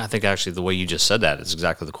this? I think actually the way you just said that is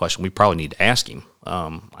exactly the question we probably need to ask him.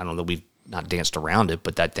 I don't know, we've not danced around it,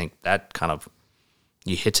 but I think that kind of,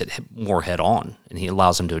 you hits it more head on, and he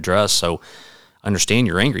allows him to address. So I understand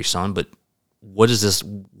you're angry, son, but what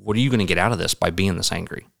are you going to get out of this by being this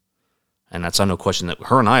angry? And that's no question that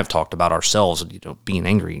her and I have talked about ourselves, being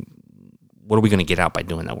angry. What are we going to get out by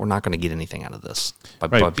doing that? We're not going to get anything out of this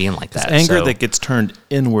by being like that. Anger that gets turned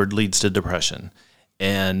inward leads to depression.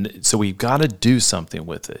 And so we've got to do something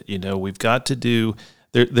with it. We've got to do,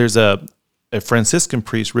 there's a Franciscan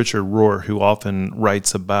priest, Richard Rohr, who often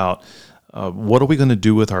writes about what are we going to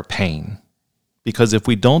do with our pain? Because if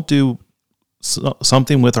we don't do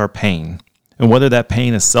something with our pain, and whether that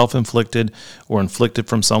pain is self-inflicted or inflicted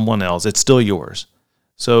from someone else, it's still yours.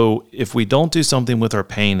 So if we don't do something with our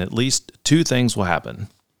pain, at least two things will happen.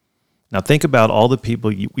 Now think about all the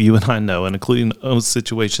people you and I know, and including those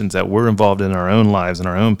situations that we're involved in our own lives and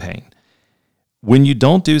our own pain. When you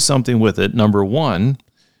don't do something with it, number one,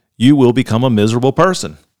 you will become a miserable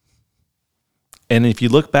person. And if you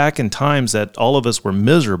look back in times that all of us were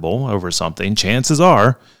miserable over something, chances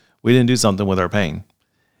are we didn't do something with our pain.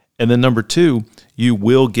 And then number two, you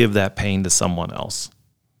will give that pain to someone else.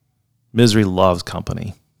 Misery loves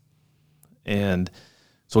company. And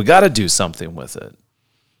so we got to do something with it.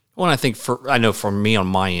 Well, I think I know for me on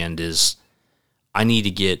my end is I need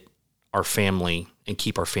to get our family and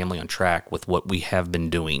keep our family on track with what we have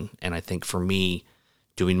been doing. And I think for me,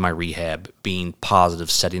 doing my rehab, being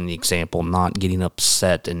positive, setting the example, not getting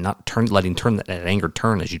upset, and not letting that anger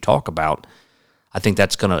turn as you talk about, I think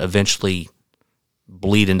that's going to eventually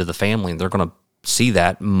bleed into the family, and they're going to see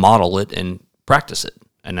that, model it, and practice it.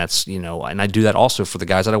 And that's, and I do that also for the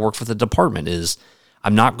guys that I work for the department, is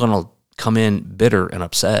I'm not going to come in bitter and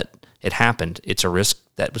upset. It happened. It's a risk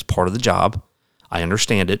that was part of the job. I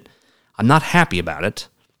understand it. I'm not happy about it.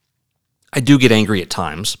 I do get angry at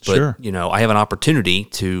times, but, sure. I have an opportunity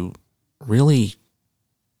to really,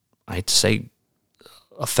 I hate to say,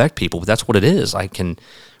 affect people, but that's what it is. I can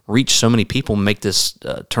reach so many people and make this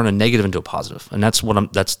turn a negative into a positive. And that's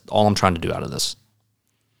all I'm trying to do out of this.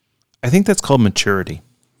 I think that's called maturity.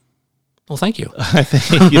 Well, thank you. I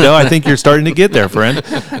think you're starting to get there, friend.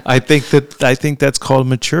 I think that's called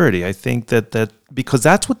maturity. I think that because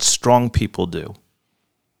that's what strong people do.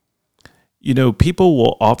 People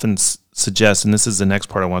will often suggest, and this is the next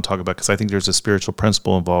part I want to talk about, because I think there's a spiritual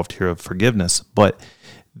principle involved here of forgiveness, but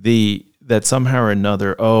that somehow or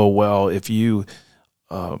another, if you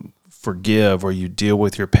forgive, or you deal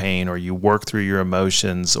with your pain, or you work through your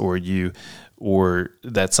emotions, or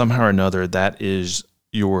that somehow or another that is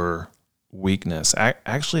your weakness.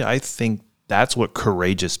 Actually, I think that's what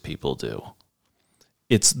courageous people do.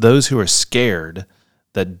 It's those who are scared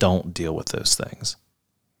that don't deal with those things.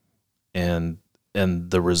 And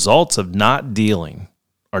the results of not dealing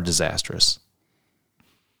are disastrous.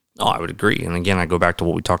 Oh, I would agree. And again, I go back to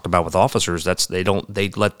what we talked about with officers. They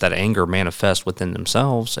let that anger manifest within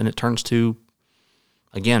themselves, and it turns to,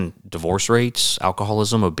 again, divorce rates,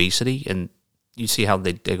 alcoholism, obesity, and you see how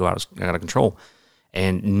they go out of control.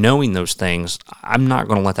 And knowing those things, I'm not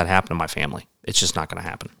going to let that happen to my family. It's just not going to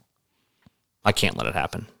happen. I can't let it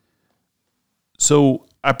happen. So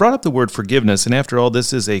I brought up the word forgiveness, and after all,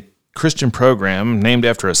 this is a Christian program named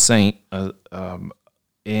after a saint,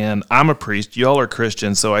 and I'm a priest. Y'all are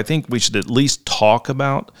Christians, so I think we should at least talk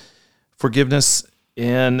about forgiveness.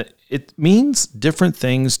 And it means different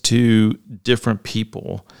things to different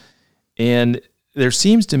people. And there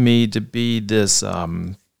seems to me to be this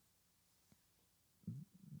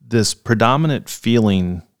this predominant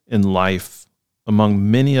feeling in life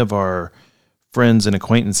among many of our friends and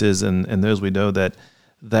acquaintances and those we know that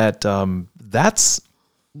that's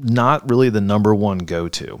not really the number one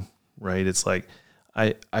go-to, right? It's like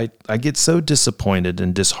I get so disappointed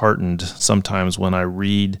and disheartened sometimes when I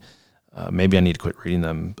read, maybe I need to quit reading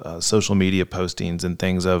them, social media postings and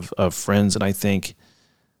things of friends, and I think,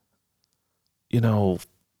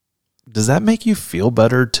 does that make you feel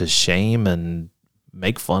better to shame and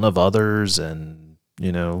make fun of others and,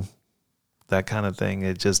 that kind of thing?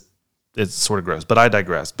 It's sort of gross, but I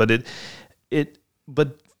digress. But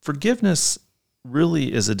but forgiveness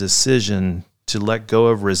really is a decision to let go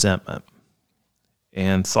of resentment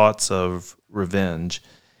and thoughts of revenge.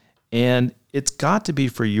 And it's got to be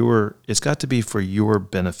for your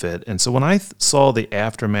benefit. And so when I saw the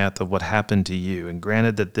aftermath of what happened to you, and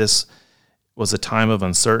granted that this was a time of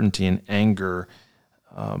uncertainty and anger,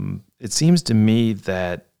 it seems to me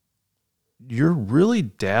that you're really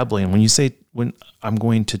dabbling when you say, when I'm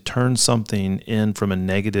going to turn something in from a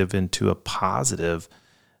negative into a positive,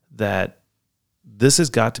 that this has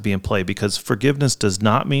got to be in play, because forgiveness does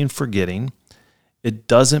not mean forgetting. It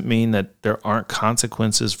doesn't mean that there aren't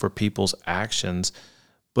consequences for people's actions.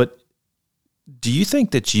 But do you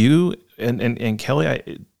think that you, and Kelly,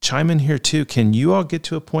 I chime in here too, can you all get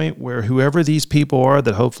to a point where whoever these people are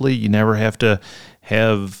that hopefully you never have to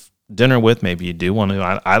have dinner with, maybe you do want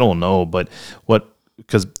to, I don't know, but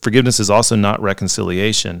because forgiveness is also not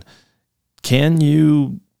reconciliation, can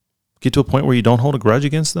you get to a point where you don't hold a grudge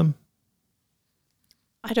against them?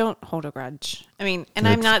 I don't hold a grudge. I mean, and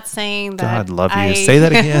I'm not saying that. God love you. Say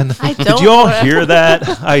that again. I don't. Did you all hear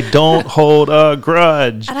that? I don't hold a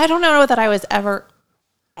grudge. And I don't know that I was ever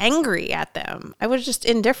angry at them. I was just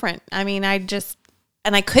indifferent. I mean,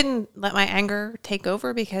 and I couldn't let my anger take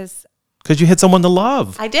over because you had someone to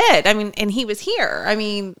love. I did. I mean, and he was here. I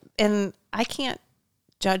mean, and I can't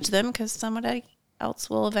judge them because somebody else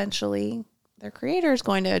will eventually, their creator is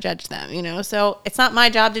going to judge them, so it's not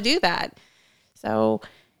my job to do that. So,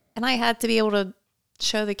 and I had to be able to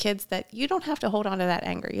show the kids that you don't have to hold on to that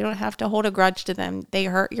anger. You don't have to hold a grudge to them. They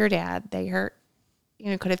hurt your dad. They hurt,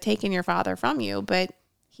 could have taken your father from you, but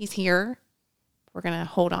he's here. We're going to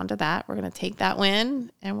hold on to that. We're going to take that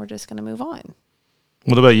win, and we're just going to move on.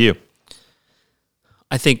 What about you?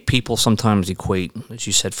 I think people sometimes equate, as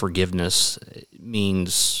you said, forgiveness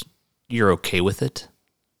means you're okay with it.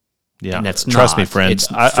 Yeah, and that's trust me, friend.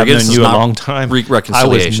 I've known you a long time. I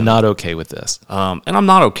was not okay with this, and I'm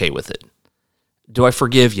not okay with it. Do I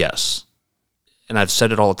forgive? Yes, and I've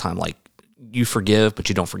said it all the time. Like, you forgive, but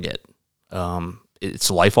you don't forget. It's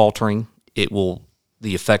life altering. The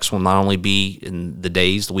effects will not only be in the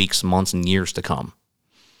days, the weeks, months, and years to come.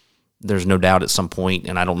 There's no doubt at some point,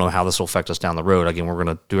 and I don't know how this will affect us down the road. Again, we're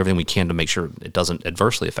going to do everything we can to make sure it doesn't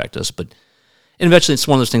adversely affect us. But eventually, it's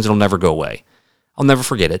one of those things that'll never go away. I'll never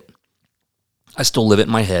forget it. I still live it in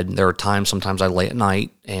my head. There are times, sometimes I lay at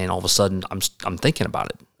night, and all of a sudden, I'm thinking about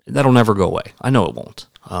it. That'll never go away. I know it won't.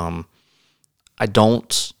 I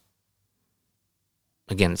don't.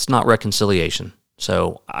 Again, it's not reconciliation.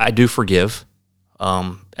 So I do forgive.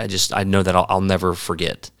 I know that I'll never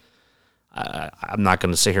forget. I'm not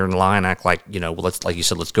going to sit here and lie and act like, let's, like you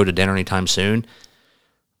said, let's go to dinner anytime soon.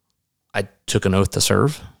 I took an oath to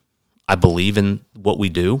serve. I believe in what we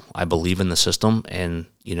do. I believe in the system, and,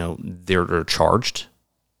 they're charged.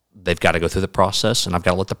 They've got to go through the process, and I've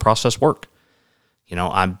got to let the process work.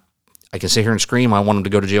 I can sit here and scream, I want them to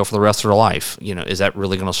go to jail for the rest of their life. Is that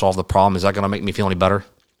really going to solve the problem? Is that going to make me feel any better?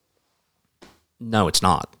 No, it's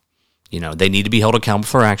not. They need to be held accountable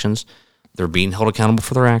for their actions. They're being held accountable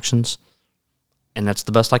for their actions, and that's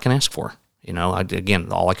the best I can ask for.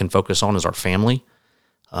 Again, all I can focus on is our family.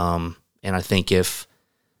 And I think if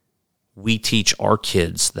we teach our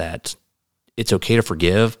kids that it's okay to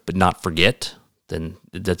forgive but not forget, then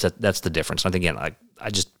that's the difference. And again,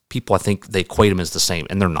 people, I think they equate them as the same,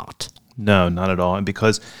 and they're not. No, not at all. And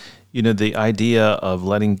because, the idea of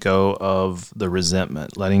letting go of the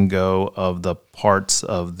resentment, letting go of the parts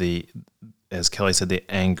of the, as Kelly said, the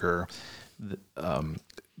anger,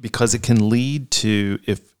 because it can lead to,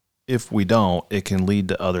 if we don't, it can lead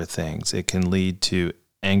to other things. It can lead to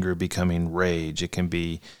anger becoming rage. It can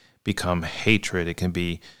become hatred. It can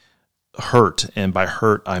be hurt. And by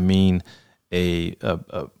hurt, I mean an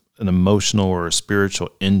emotional or a spiritual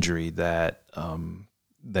injury that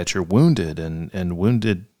you're wounded, and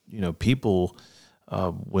wounded, people,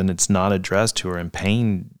 when it's not addressed to, or in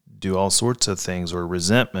pain, do all sorts of things, or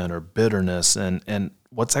resentment or bitterness. And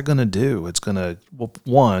what's that going to do? It's going to,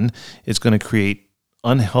 it's going to create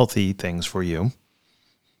unhealthy things for you,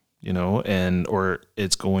 or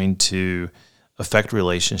it's going to affect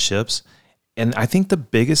relationships. And I think the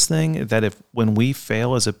biggest thing that when we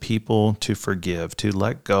fail as a people to forgive, to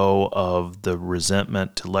let go of the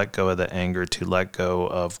resentment, to let go of the anger, to let go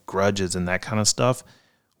of grudges and that kind of stuff,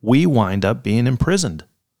 we wind up being imprisoned.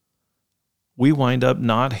 We wind up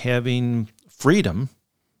not having freedom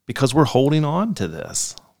because we're holding on to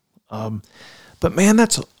this. But man,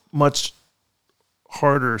 that's much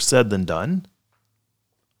harder said than done.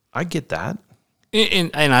 I get that.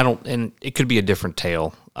 And I don't, and it could be a different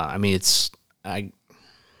tale. It's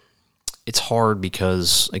hard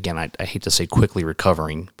because, again, I hate to say quickly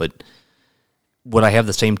recovering, but would I have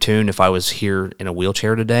the same tune if I was here in a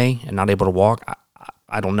wheelchair today and not able to walk?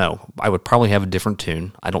 I don't know. I would probably have a different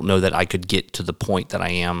tune. I don't know that I could get to the point that I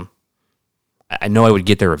am I know I would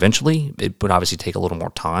get there eventually. It would obviously take a little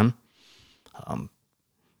more time. I'm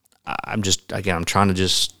trying to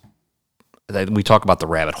just, we talk about the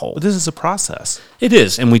rabbit hole. But this is a process. It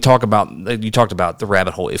is. And you talked about the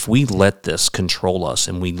rabbit hole. If we let this control us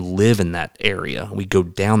and we live in that area, we go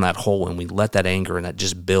down that hole and we let that anger and that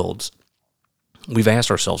just builds, we've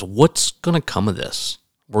asked ourselves, what's going to come of this?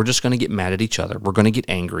 We're just going to get mad at each other. We're going to get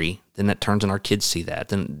angry. Then that turns and our kids see that.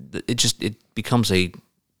 Then it becomes a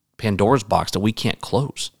Pandora's box that we can't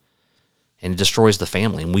close, and it destroys the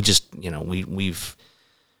family. And we just,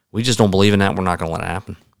 we just don't believe in that. We're not going to let it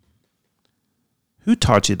happen. Who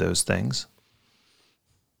taught you those things?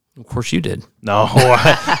 Of course you did. No,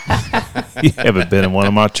 you haven't been in one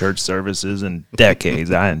of my church services in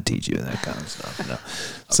decades. I didn't teach you that kind of stuff. No.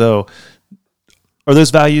 So, are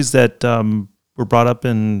those values that were brought up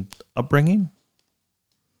in upbringing?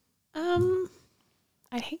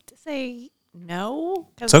 I hate to say no.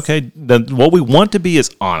 It's okay. What we want to be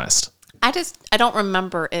is honest. I don't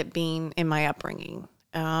remember it being in my upbringing.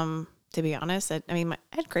 To be honest, I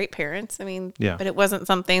had great parents. Yeah. But it wasn't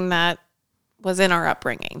something that was in our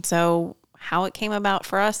upbringing. So how it came about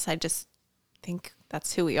for us, I just think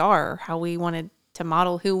that's who we are, how we wanted to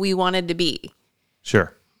model who we wanted to be.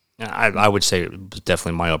 Sure. I would say it was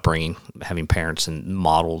definitely my upbringing, having parents and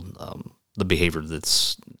modeled the behavior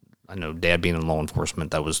that's, I know Dad being in law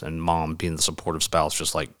enforcement, and Mom being the supportive spouse,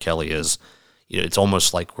 just like Kelly is. It's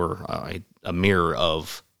almost like we're a mirror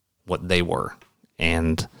of what they were,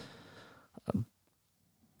 and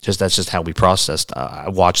that's just how we processed. I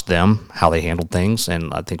watched them, how they handled things,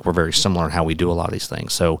 and I think we're very similar in how we do a lot of these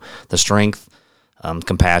things. So the strength,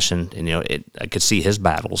 compassion, and I could see his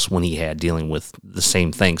battles when he had dealing with the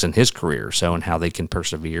same things in his career. So, and how they can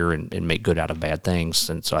persevere and make good out of bad things.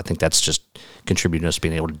 And so I think that's just contributing to us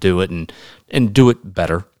being able to do it and do it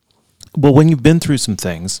better. Well, when you've been through some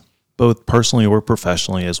things, both personally or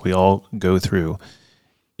professionally, as we all go through,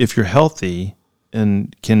 if you're healthy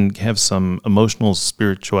and can have some emotional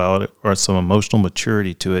spirituality or some emotional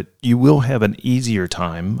maturity to it, you will have an easier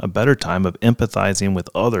time, a better time of empathizing with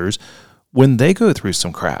others when they go through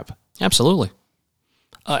some crap. Absolutely.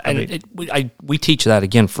 We teach that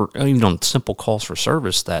again for even on simple calls for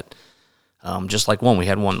service that just like we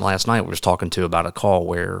had one last night we was talking to about a call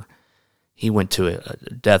where he went to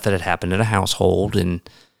a death that had happened in a household, and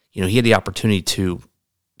he had the opportunity to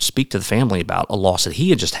speak to the family about a loss that he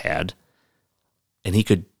had just had, and he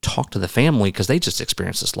could talk to the family because they just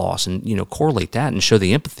experienced this loss and correlate that and show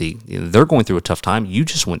the empathy. They're going through a tough time. You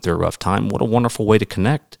just went through a rough time. What a wonderful way to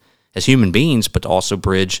connect as human beings, but to also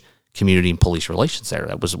bridge community and police relations there.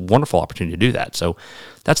 That was a wonderful opportunity to do that. So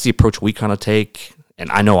that's the approach we kind of take, and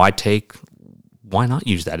I know I take. Why not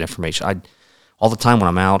use that information? All the time when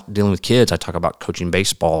I'm out dealing with kids, I talk about coaching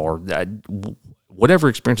baseball or whatever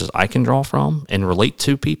experiences I can draw from and relate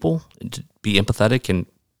to people, and to be empathetic, and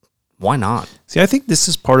why not? See, I think this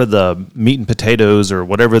is part of the meat and potatoes or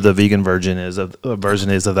whatever the vegan version is of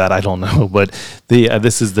that. I don't know, but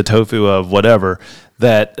this is the tofu of whatever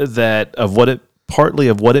partly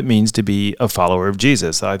of what it means to be a follower of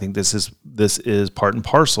Jesus. I think this is part and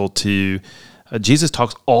parcel to Jesus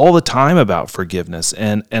talks all the time about forgiveness,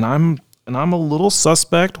 and I'm a little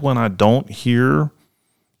suspect when I don't hear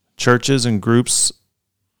churches and groups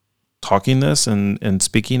talking this and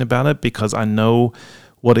speaking about it, because I know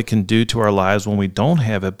what it can do to our lives when we don't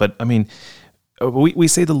have it. But we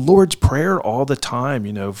say the Lord's Prayer all the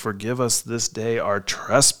time, forgive us this day our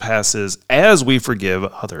trespasses as we forgive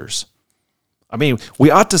others.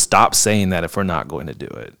 We ought to stop saying that if we're not going to do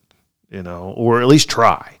it, or at least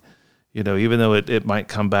try, even though it might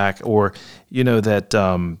come back, or,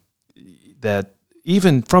 that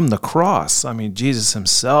even from the cross, Jesus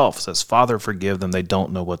himself says, Father, forgive them. They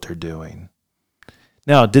don't know what they're doing.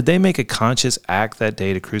 Now, did they make a conscious act that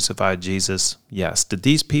day to crucify Jesus? Yes. Did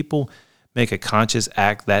these people make a conscious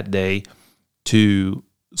act that day to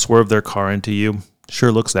swerve their car into you?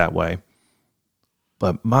 Sure looks that way.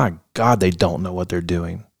 But my God, they don't know what they're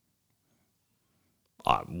doing.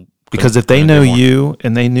 Because if they know you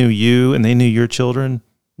and they knew your children,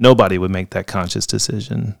 nobody would make that conscious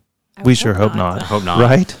decision. We sure hope not. I hope not.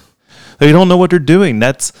 Right? They don't know what they're doing.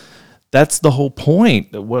 That's the whole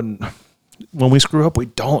point. When we screw up, we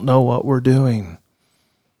don't know what we're doing.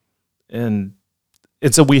 And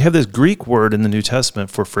so we have this Greek word in the New Testament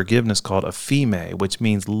for forgiveness called aphime, which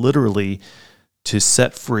means literally to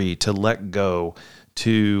set free, to let go,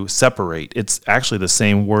 to separate. It's actually the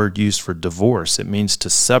same word used for divorce. It means to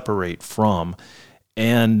separate from.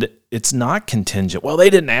 And it's not contingent. Well, they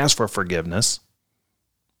didn't ask for forgiveness.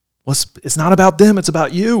 Well, it's not about them. It's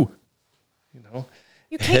about you.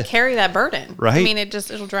 You can't carry that burden. Right.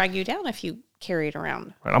 It'll drag you down if you carry it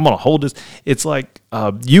around. Right, I'm going to hold this. It's like,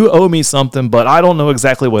 you owe me something, but I don't know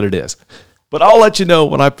exactly what it is. But I'll let you know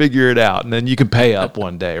when I figure it out, and then you can pay up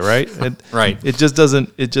one day, right? Right. It just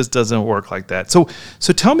doesn't work like that. So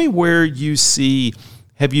tell me where you see.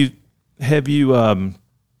 How have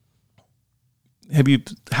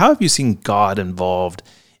you seen God involved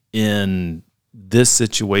in this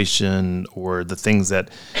situation, or the things that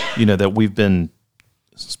that we've been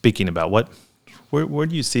speaking about? Where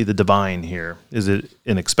do you see the divine here? Is it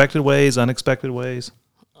in expected ways, unexpected ways?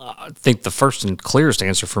 I think the first and clearest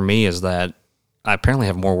answer for me is that I apparently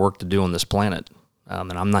have more work to do on this planet,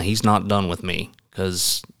 and he's not done with me,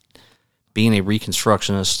 because being a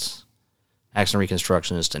reconstructionist, accident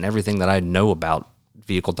reconstructionist, and everything that I know about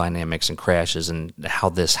vehicle dynamics and crashes and how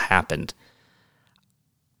this happened,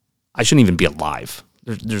 I shouldn't even be alive.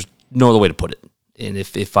 There's no other way to put it. And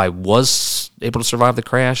if I was able to survive the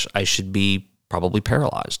crash, I should be probably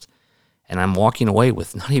paralyzed. And I'm walking away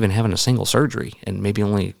with not even having a single surgery, and maybe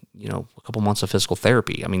only a couple months of physical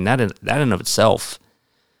therapy. I mean, that in of itself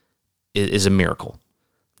is a miracle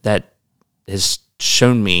that has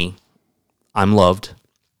shown me I'm loved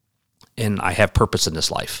and I have purpose in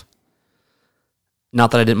this life.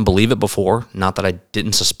 Not that I didn't believe it before, not that I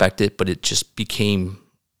didn't suspect it, but it just became,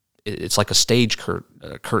 it's like a stage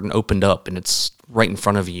curtain opened up, and it's right in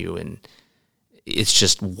front of you, and it's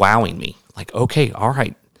just wowing me. Like, okay, all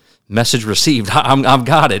right, message received. I've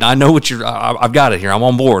got it. I know I've got it here. I'm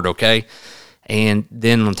on board, okay? And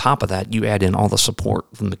then on top of that, you add in all the support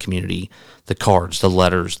from the community, the cards, the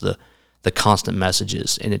letters, the constant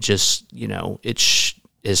messages, and it just,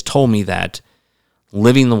 has told me that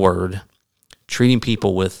living the word, treating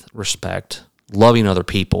people with respect, loving other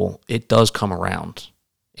people, it does come around,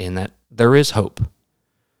 and that there is hope.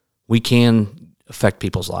 We can affect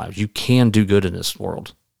people's lives. You can do good in this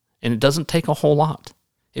world, and it doesn't take a whole lot.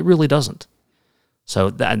 It really doesn't. So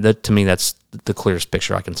that to me, that's the clearest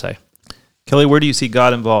picture I can say. Kelly, where do you see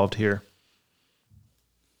God involved here?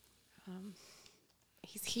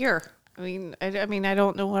 He's here. I mean, I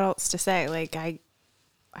don't know what else to say. Like, I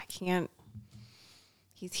can't.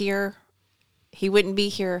 He's here. He wouldn't be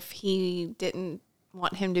here if he didn't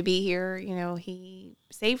want him to be here. He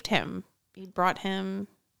saved him. He brought him.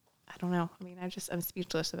 I don't know. I mean, I'm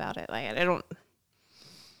speechless about it. Like, I don't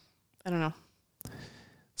know.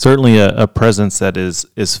 Certainly a presence that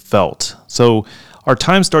is felt. So our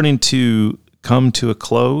time's starting to come to a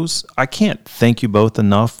close. I can't thank you both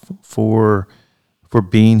enough for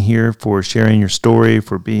being here, for sharing your story,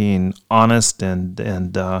 for being honest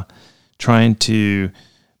and trying to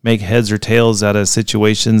make heads or tails out of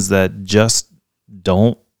situations that just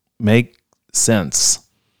don't make sense.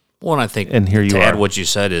 Well, and I think to add what you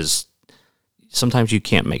said is sometimes you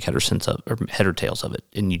can't make head or tails of it,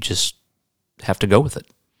 and you just have to go with it.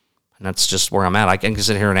 And that's just where I'm at. I can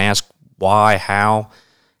sit here and ask why, how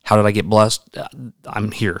did I get blessed?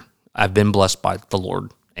 I'm here. I've been blessed by the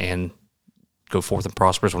Lord, and go forth and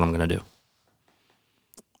prosper is what I'm going to do.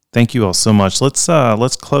 Thank you all so much. Let's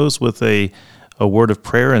close with a word of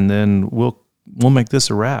prayer, and then we'll make this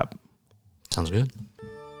a wrap. Sounds good.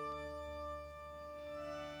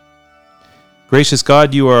 Gracious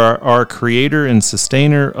God, you are our creator and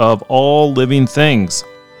sustainer of all living things.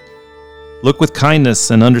 Look with kindness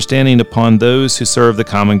and understanding upon those who serve the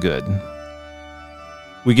common good.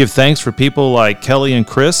 We give thanks for people like Kelly and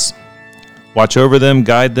Chris. Watch over them,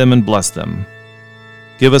 guide them, and bless them.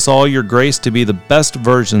 Give us all your grace to be the best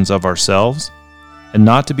versions of ourselves and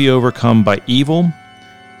not to be overcome by evil,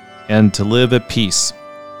 and to live at peace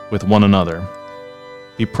with one another.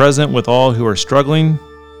 Be present with all who are struggling,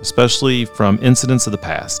 especially from incidents of the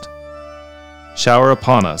past. Shower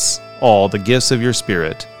upon us all the gifts of your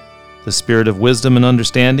Spirit, the spirit of wisdom and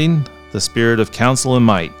understanding, the spirit of counsel and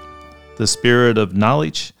might, the spirit of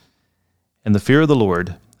knowledge and the fear of the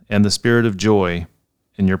Lord, and the spirit of joy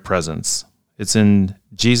in your presence. It's in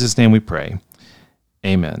Jesus' name we pray.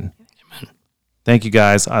 Amen. Amen. Thank you,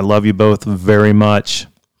 guys. I love you both very much.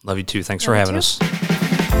 Love you too. Thanks for having us.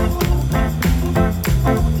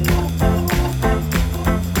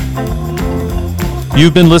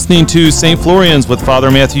 You've been listening to St. Florian's with Father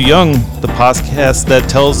Matthew Young, the podcast that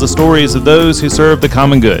tells the stories of those who serve the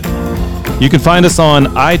common good. You can find us on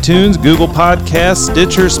iTunes, Google Podcasts,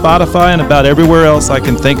 Stitcher, Spotify, and about everywhere else I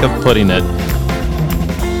can think of putting it.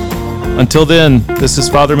 Until then, this is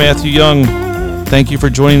Father Matthew Young. Thank you for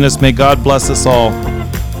joining us. May God bless us all.